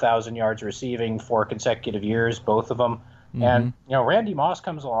 1,000 yards receiving 4 consecutive years, both of them. Mm-hmm. And Randy Moss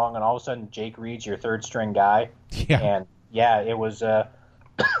comes along, and all of a sudden Jake Reed's your third string guy. Yeah. And yeah, it was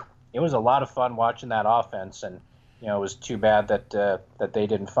it was a lot of fun watching that offense, and it was too bad that they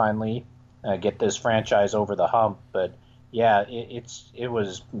didn't finally get this franchise over the hump. But yeah, it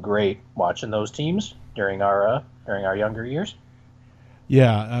was great watching those teams during our younger years.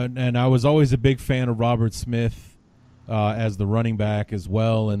 Yeah, and I was always a big fan of Robert Smith as the running back as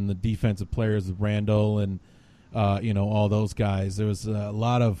well, and the defensive players of Randall and all those guys. There was a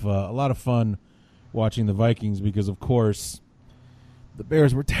lot of fun watching the Vikings because, of course, the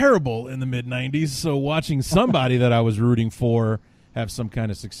Bears were terrible in the mid-'90s, so watching somebody that I was rooting for have some kind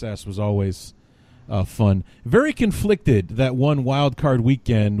of success was always fun. Very conflicted that one wild card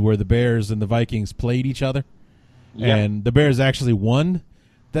weekend where the Bears and the Vikings played each other, and the Bears actually won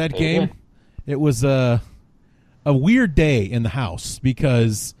that game. Did. It was a weird day in the house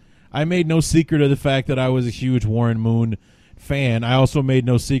because I made no secret of the fact that I was a huge Warren Moon fan. I also made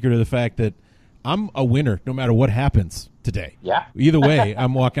no secret of the fact that I'm a winner no matter what happens today. Yeah. Either way,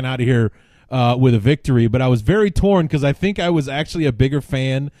 I'm walking out of here with a victory. But I was very torn because I think I was actually a bigger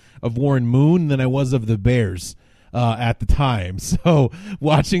fan of Warren Moon than I was of the Bears at the time. So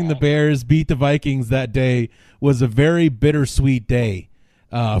watching the Bears beat the Vikings that day was a very bittersweet day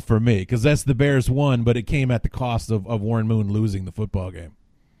for me because that's the Bears won, but it came at the cost of Warren Moon losing the football game.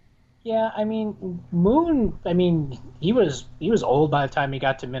 Yeah, I mean, Moon. I mean, he was old by the time he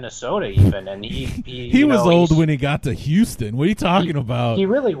got to Minnesota, even, and he was old when he got to Houston. What are you talking about? He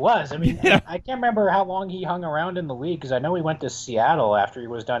really was. I mean, yeah. I can't remember how long he hung around in the league because I know he went to Seattle after he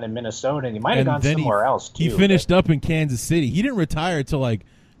was done in Minnesota, and he might have gone somewhere else too. He finished up in Kansas City. He didn't retire until like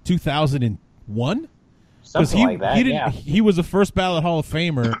 2001. Something like that. He was a first ballot Hall of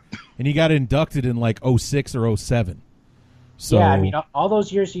Famer, and he got inducted in like 06 or 07. So, yeah, I mean, all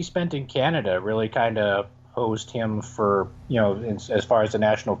those years he spent in Canada really kind of hosed him for, as far as the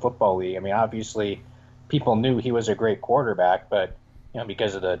National Football League. I mean, obviously, people knew he was a great quarterback, but,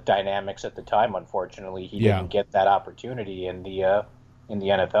 because of the dynamics at the time, unfortunately, he didn't get that opportunity in the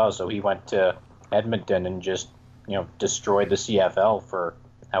NFL. So he went to Edmonton and just, destroyed the CFL for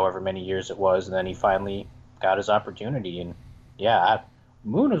however many years it was, and then he finally got his opportunity. And,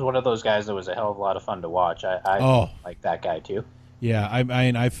 Moon was one of those guys that was a hell of a lot of fun to watch. I like that guy too. Yeah,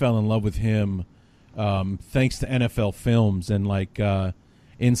 I fell in love with him thanks to NFL Films and like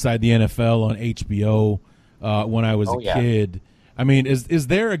Inside the NFL on HBO when I was a kid. I mean, is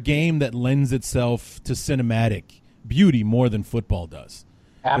there a game that lends itself to cinematic beauty more than football does?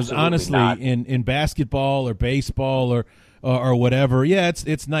 Absolutely Because honestly, not. in basketball or baseball or whatever,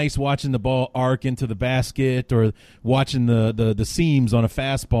 it's nice watching the ball arc into the basket or watching the seams on a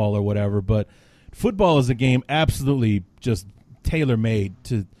fastball or whatever. But football is a game absolutely just tailor-made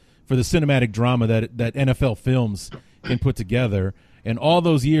for the cinematic drama that NFL Films can put together. And all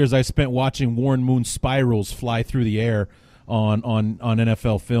those years I spent watching Warren Moon spirals fly through the air on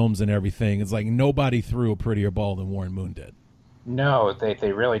NFL Films and everything. It's like nobody threw a prettier ball than Warren Moon did. No,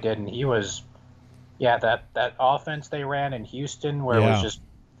 they really didn't. He was, that offense they ran in Houston where it was just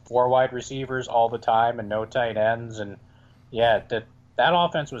 4 wide receivers all the time and no tight ends. And, that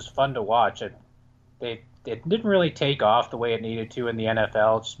offense was fun to watch. it didn't really take off the way it needed to in the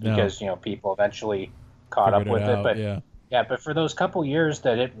NFL, just because people eventually caught up with it. But but for those couple years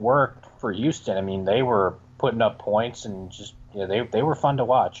that it worked for Houston, I mean, they were putting up points and just they were fun to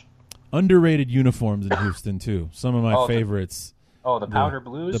watch. Underrated uniforms in Houston too. Some of my favorites. The powder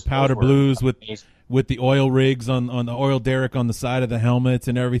blues. The powder blues with the oil rigs on the oil derrick on the side of the helmets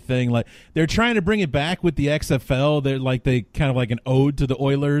and everything. Like they're trying to bring it back with the XFL. They kind of like an ode to the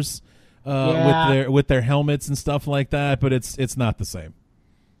Oilers with their helmets and stuff like that. But it's not the same.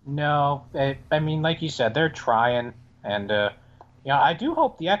 No, I mean, like you said, they're trying, and I do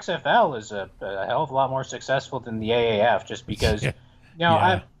hope the XFL is a hell of a lot more successful than the AAF, just because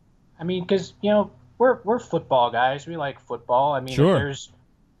I mean, because we're football guys. We like football. I mean,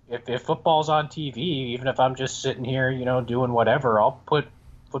 if football's on TV, even if I'm just sitting here, doing whatever, I'll put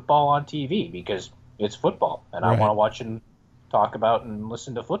football on TV because it's football, and I want to watch and talk about and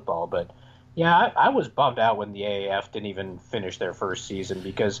listen to football. But I was bummed out when the AAF didn't even finish their first season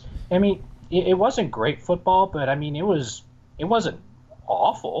because I mean, it wasn't great football, but I mean, it wasn't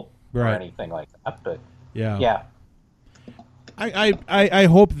awful or anything like that. But I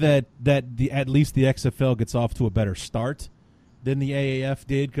hope that at least the XFL gets off to a better start than the AAF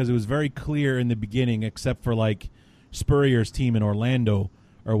did, because it was very clear in the beginning, except for like Spurrier's team in Orlando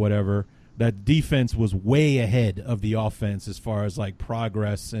or whatever, that defense was way ahead of the offense as far as like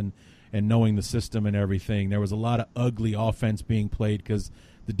progress and knowing the system and everything. There was a lot of ugly offense being played because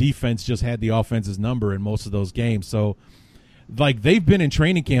the defense just had the offense's number in most of those games. So like they've been in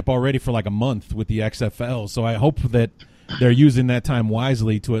training camp already for like a month with the XFL. So I hope that they're using that time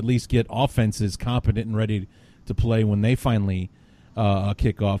wisely to at least get offenses competent and ready to play when they finally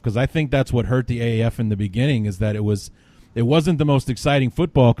kick off. Because I think that's what hurt the AAF in the beginning, is that it wasn't the most exciting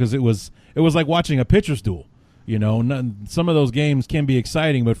football, because it was like watching a pitcher's duel. Some of those games can be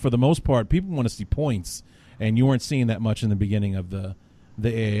exciting, but for the most part, people want to see points, and you weren't seeing that much in the beginning of the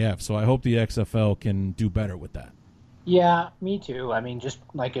AAF. So I hope the XFL can do better with that. Yeah, me too. I mean, just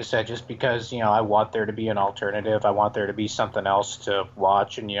like I said, just because, I want there to be an alternative. I want there to be something else to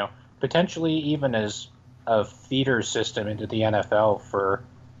watch, and, potentially even as a feeder system into the NFL for,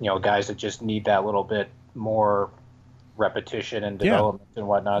 guys that just need that little bit more repetition and development and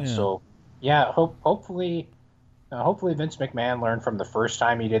whatnot. Yeah. So, hopefully Vince McMahon learned from the first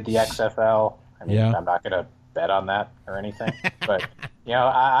time he did the XFL. I mean, I'm not going to bet on that or anything, but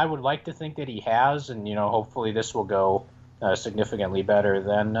I would like to think that he has, and hopefully this will go significantly better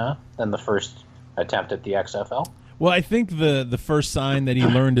than the first attempt at the XFL. Well, I think the first sign that he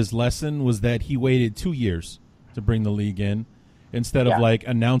learned his lesson was that he waited 2 years to bring the league in, instead of like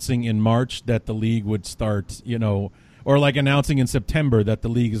announcing in March that the league would start, or like announcing in September that the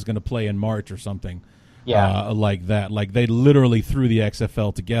league is going to play in March or something. Like that. Like they literally threw the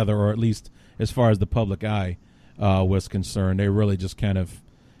XFL together, or at least as far as the public eye was concerned. They really just kind of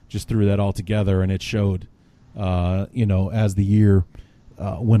just threw that all together, and it showed, as the year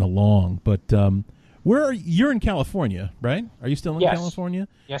went along. But you're in California, right? Are you still in California?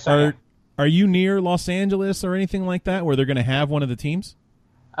 Yes, I am. Are you near Los Angeles or anything like that, where they're going to have one of the teams?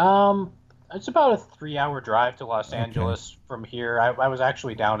 It's about a 3-hour drive to Los Angeles from here. I was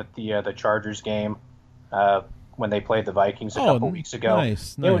actually down at the Chargers game when they played the Vikings a couple weeks ago.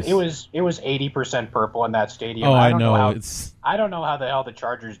 Nice. It was 80% purple in that stadium. Oh, I know. I don't know how the hell the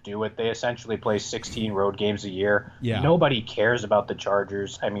Chargers do it. They essentially play 16 road games a year. Yeah. Nobody cares about the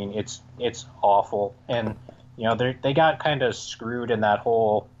Chargers. I mean, it's awful, and they got kind of screwed in that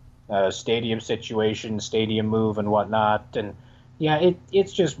whole stadium situation, stadium move, and whatnot. And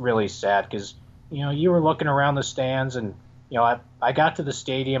it's just really sad because you were looking around the stands, and I got to the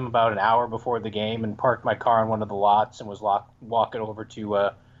stadium about an hour before the game and parked my car in one of the lots and was walking over to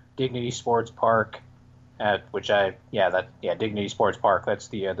Dignity Sports Park, Dignity Sports Park. That's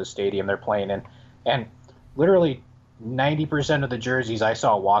the stadium they're playing in, and literally 90% of the jerseys I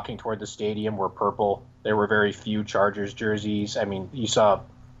saw walking toward the stadium were purple. There were very few Chargers jerseys. I mean, you saw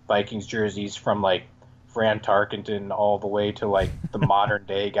Vikings jerseys from like Fran Tarkenton all the way to like the modern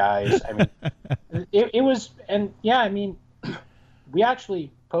day guys. I mean, it was, and I mean, we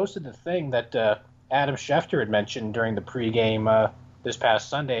actually posted the thing that Adam Schefter had mentioned during the pregame this past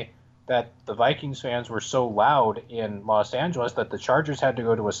Sunday, that the Vikings fans were so loud in Los Angeles that the Chargers had to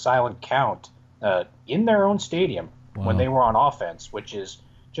go to a silent count in their own stadium when they were on offense, which is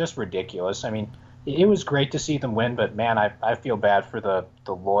just ridiculous. I mean, it was great to see them win, but man, I feel bad for the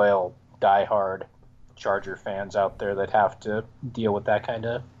loyal, diehard Charger fans out there that have to deal with that kind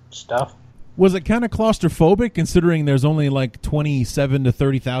of stuff. Was it kind of claustrophobic, considering there's only like 27 to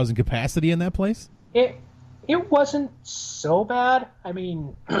 30,000 capacity in that place? It wasn't so bad. I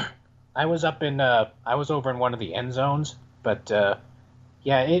mean, I was over in one of the end zones, but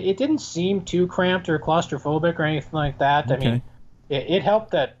yeah, it didn't seem too cramped or claustrophobic or anything like that. Okay. I mean, it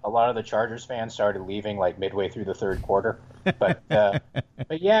helped that a lot of the Chargers fans started leaving like midway through the third quarter. But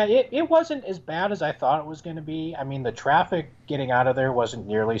yeah, it wasn't as bad as I thought it was going to be. I mean, the traffic getting out of there wasn't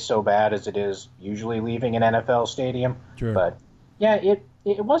nearly so bad as it is usually leaving an NFL stadium. Sure. But yeah,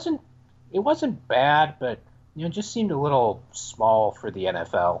 it wasn't bad, but it just seemed a little small for the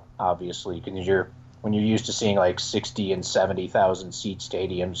NFL, obviously, because when you're used to seeing like 60 and 70,000 seat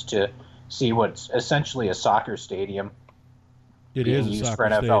stadiums to see what's essentially a soccer stadium It being is a used soccer for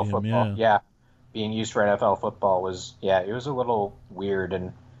NFL stadium, football. yeah. Being used for NFL football it was a little weird,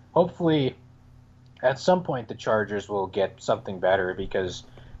 and hopefully at some point the Chargers will get something better because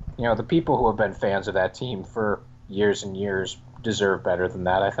the people who have been fans of that team for years and years deserve better than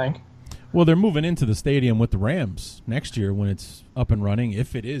that, I think. Well, they're moving into the stadium with the Rams next year when it's up and running,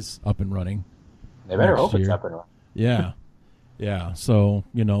 if it is up and running. They better next hope it's year. up and running. Yeah. Yeah. So,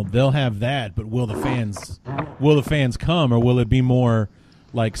 they'll have that, but will the fans come, or will it be more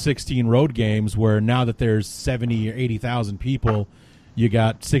like 16 road games where now that there's 70 or 80,000 people, you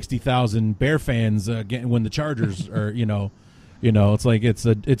got 60,000 Bear fans when the Chargers are, it's like it's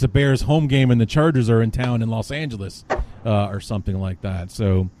a Bears home game and the Chargers are in town in Los Angeles or something like that.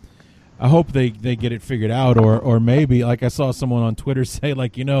 So I hope they get it figured out, or maybe, like I saw someone on Twitter say,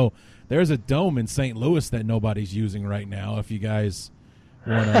 like, there's a dome in St. Louis that nobody's using right now if you guys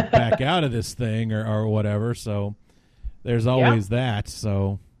want to back out of this thing or whatever. So there's always that.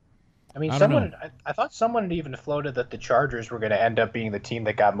 So I mean, I thought someone had even floated that the Chargers were going to end up being the team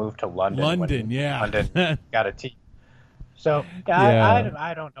that got moved to London. London Got a team. So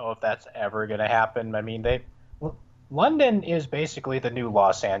I don't know if that's ever going to happen. I mean, London is basically the new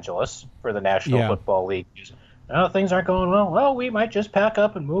Los Angeles for the National Football League. Things aren't going well. Well, we might just pack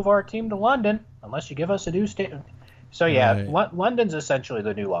up and move our team to London unless you give us a new state. So yeah, right. London's essentially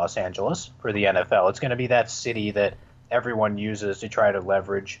the new Los Angeles for the NFL. It's going to be that city that everyone uses to try to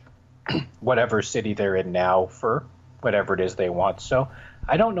leverage whatever city they're in now for whatever it is they want. So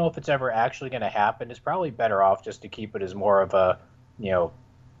I don't know if it's ever actually going to happen. It's probably better off just to keep it as more of a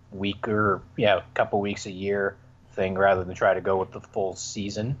couple weeks a year thing rather than try to go with the full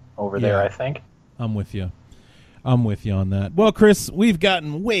season over there. I think I'm with you on that. Well, Chris, we've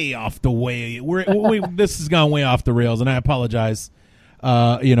gotten way off the way. This has gone way off the rails, and I apologize,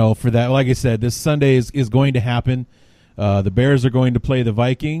 for that. Like I said, this Sunday is going to happen. The Bears are going to play the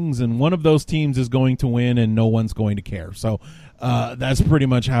Vikings, and one of those teams is going to win, and no one's going to care. So that's pretty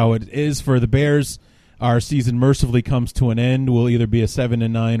much how it is for the Bears. Our season mercifully comes to an end. We'll either be a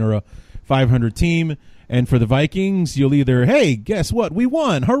 7-9 or a 500 team. And for the Vikings, you'll either, hey, guess what? We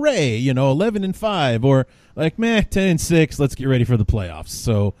won. Hooray. 11-5, or like, 10-6. Let's get ready for the playoffs.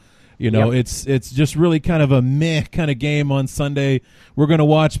 So, it's just really kind of a meh kind of game on Sunday. We're going to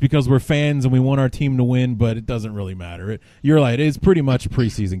watch because we're fans and we want our team to win, but it doesn't really matter. You're right. It's pretty much a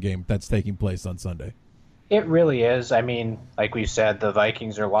preseason game that's taking place on Sunday. It really is. I mean, like we said, the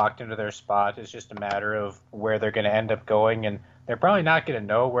Vikings are locked into their spot. It's just a matter of where they're going to end up going, and they're probably not going to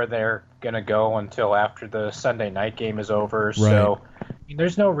know where they're going to go until after the Sunday night game is over. Right. So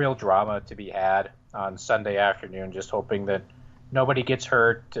there's no real drama to be had on Sunday afternoon, just hoping that nobody gets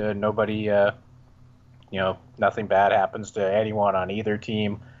hurt, nothing bad happens to anyone on either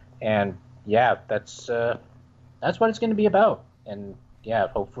team. And, yeah, that's what it's going to be about. And, yeah,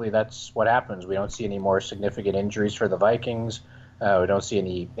 hopefully that's what happens. We don't see any more significant injuries for the Vikings. We don't see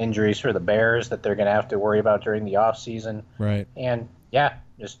any injuries for the Bears that they're going to have to worry about during the offseason. Right. And, yeah,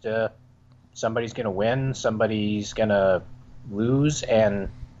 just somebody's going to win, somebody's going to lose, and,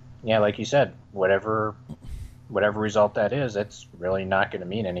 yeah, like you said, whatever result that is, it's really not going to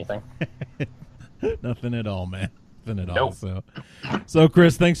mean anything. Nothing at all, man. Nothing at all. So,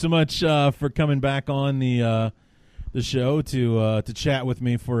 Chris, thanks so much for coming back on the show to chat with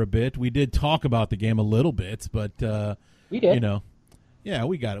me for a bit. We did talk about the game a little bit, but we did. Yeah,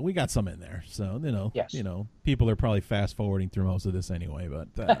 we got it. We got some in there. So, yes. People are probably fast forwarding through most of this anyway, but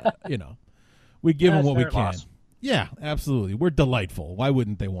we give them what we can. Loss. Yeah, absolutely. We're delightful. Why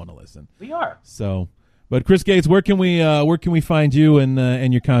wouldn't they want to listen? We are. So, but Chris Gates, where can we find you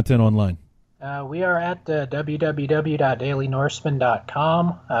and your content online? We are at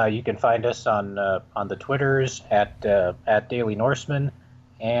www.dailynorseman.com. You can find us on the Twitters at Daily Norseman,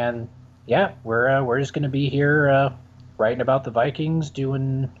 and yeah, we're just going to be here writing about the Vikings,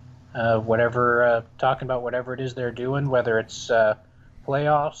 doing talking about whatever it is they're doing, whether it's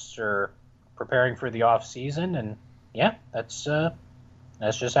playoffs or preparing for the off season, and yeah, that's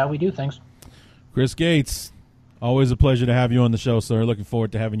just how we do things. Chris Gates, Always a pleasure to have you on the show, sir. Looking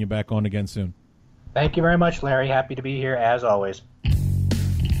forward to having you back on again soon. Thank you very much, Larry. Happy to be here as always.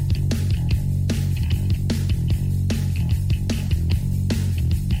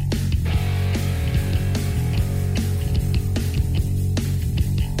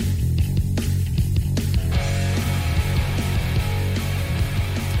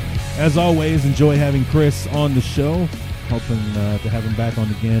 As always, enjoy having Chris on the show. Hoping to have him back on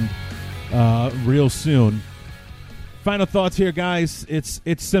again real soon. Final thoughts here, guys. It's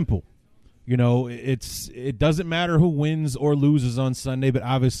simple. You know, it doesn't matter who wins or loses on Sunday, but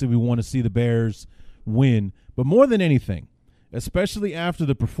obviously we want to see the Bears win. But more than anything, especially after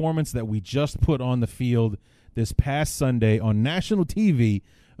the performance that we just put on the field this past Sunday on national TV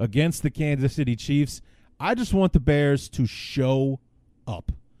against the Kansas City Chiefs, I just want the Bears to show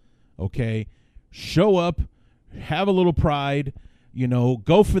up. Okay, show up, have a little pride,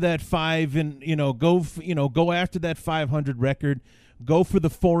 go for that go after that 500 record, go for the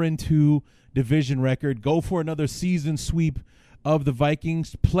 4-2 division record, go for another season sweep of the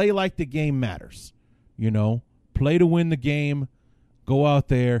Vikings, play like the game matters, play to win the game, go out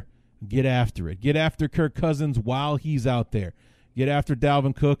there, get after it, get after Kirk Cousins while he's out there. Get after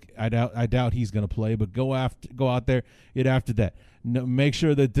Dalvin Cook. I doubt he's going to play, but go out there, get after that. Make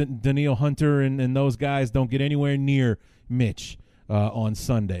sure that Danielle Hunter and those guys don't get anywhere near Mitch on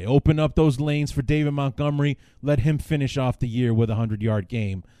Sunday. Open up those lanes for David Montgomery. Let him finish off the year with a 100-yard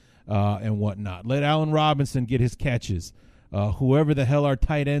game and whatnot. Let Allen Robinson get his catches. Whoever the hell our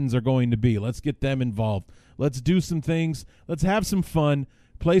tight ends are going to be, let's get them involved. Let's do some things. Let's have some fun,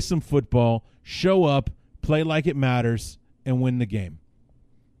 play some football, show up, play like it matters, and win the game.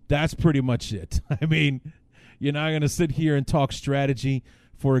 That's pretty much it. I mean, you're not going to sit here and talk strategy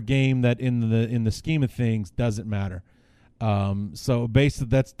for a game that in the scheme of things doesn't matter. So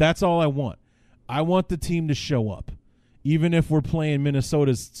basically that's all I want. I want the team to show up. Even if we're playing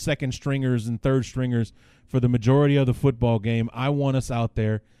Minnesota's second stringers and third stringers for the majority of the football game, I want us out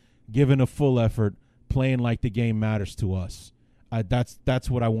there giving a full effort, playing like the game matters to us. That's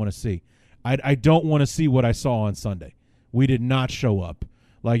what I want to see. I don't want to see what I saw on Sunday. We did not show up.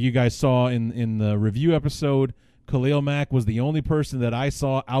 Like you guys saw in the review episode, Khalil Mack was the only person that I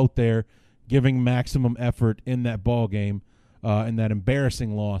saw out there giving maximum effort in that ball game, in that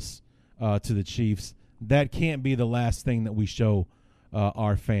embarrassing loss to the Chiefs. That can't be the last thing that we show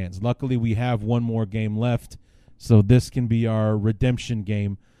our fans. Luckily, we have one more game left, so this can be our redemption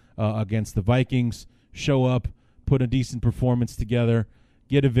game against the Vikings. Show up, put a decent performance together,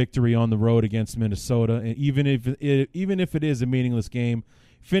 get a victory on the road against Minnesota, and even if it is a meaningless game,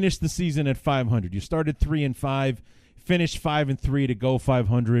 finish the season at 500. You started 3-5, finish 5-3 to go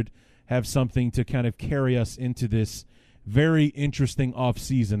 500. Have something to kind of carry us into this very interesting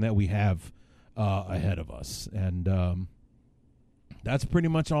offseason that we have ahead of us, and that's pretty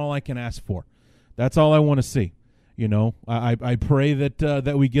much all I can ask for. That's all I want to see. I pray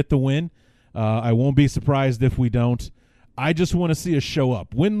that we get the win. I won't be surprised if we don't. I just want to see us show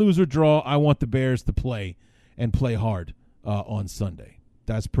up. Win, lose, or draw, I want the Bears to play and play hard on Sunday.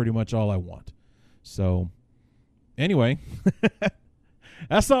 That's pretty much all I want. So, anyway,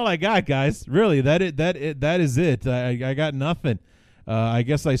 that's all I got, guys. Really, that is it. I got nothing. I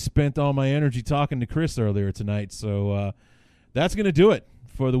guess I spent all my energy talking to Chris earlier tonight. So, that's going to do it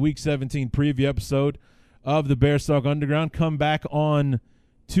for the Week 17 preview episode of the Bears Talk Underground. Come back on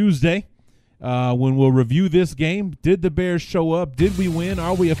Tuesday. When we'll review this game. Did the Bears show up? Did we win?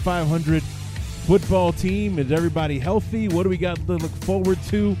 Are we a 500 football team? Is everybody healthy? What do we got to look forward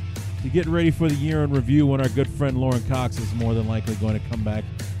to get ready for the year in review when our good friend Lauren Cox is more than likely going to come back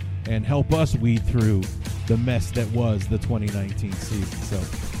and help us weed through the mess that was the 2019 season. So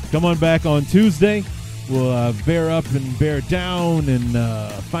come on back on Tuesday. We'll bear up and bear down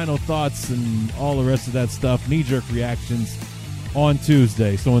and final thoughts and all the rest of that stuff, knee-jerk reactions on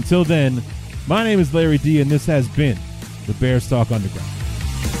Tuesday. So until then, my name is Larry D, and this has been the Bears Talk Underground.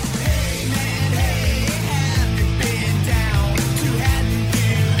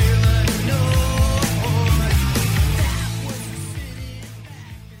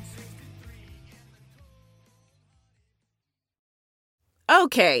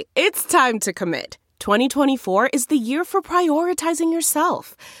 Okay, it's time to commit. 2024 is the year for prioritizing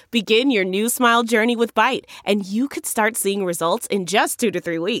yourself. Begin your new smile journey with Byte, and you could start seeing results in just 2 to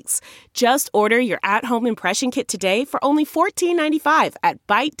 3 weeks. Just order your at-home impression kit today for only $14.95 at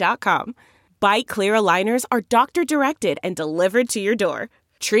Byte.com. Byte Clear aligners are doctor-directed and delivered to your door.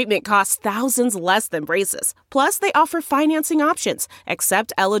 Treatment costs thousands less than braces. Plus, they offer financing options,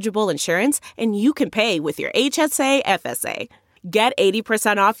 accept eligible insurance, and you can pay with your HSA FSA. Get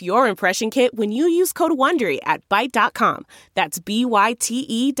 80% off your impression kit when you use code WONDERY at Byte.com. That's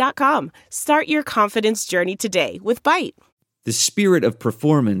BYTE.com. Start your confidence journey today with Byte. The spirit of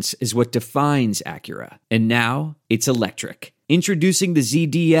performance is what defines Acura. And now, it's electric. Introducing the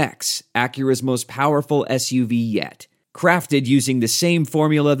ZDX, Acura's most powerful SUV yet. Crafted using the same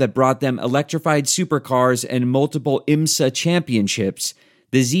formula that brought them electrified supercars and multiple IMSA championships,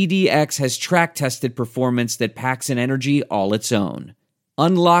 the ZDX has track-tested performance that packs an energy all its own.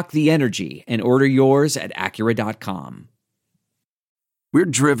 Unlock the energy and order yours at Acura.com. We're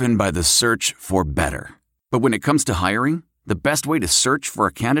driven by the search for better. But when it comes to hiring, the best way to search for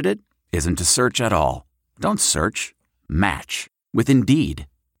a candidate isn't to search at all. Don't search. Match with Indeed.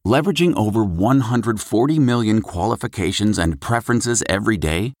 Leveraging over 140 million qualifications and preferences every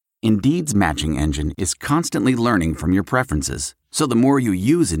day, Indeed's matching engine is constantly learning from your preferences. So the more you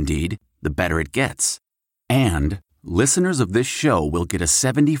use Indeed, the better it gets. And listeners of this show will get a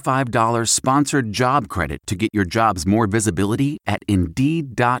 $75 sponsored job credit to get your jobs more visibility at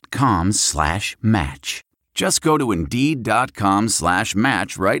Indeed.com/match. Just go to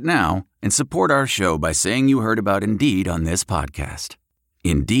Indeed.com/match right now and support our show by saying you heard about Indeed on this podcast.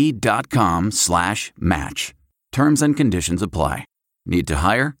 Indeed.com/match. Terms and conditions apply. Need to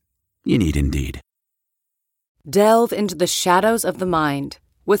hire? You need Indeed. Delve into the shadows of the mind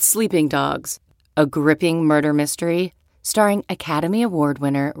with Sleeping Dogs, a gripping murder mystery starring Academy Award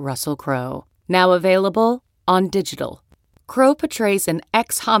winner Russell Crowe. Now available on digital. Crowe portrays an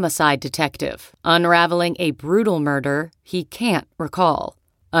ex-homicide detective unraveling a brutal murder he can't recall.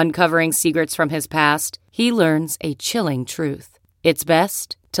 Uncovering secrets from his past, he learns a chilling truth. It's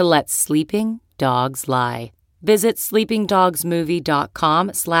best to let sleeping dogs lie. Visit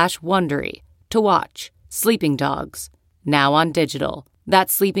sleepingdogsmovie.com/Wondery to watch Sleeping Dogs, now on digital.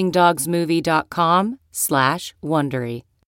 That's sleepingdogsmovie.com/Wondery.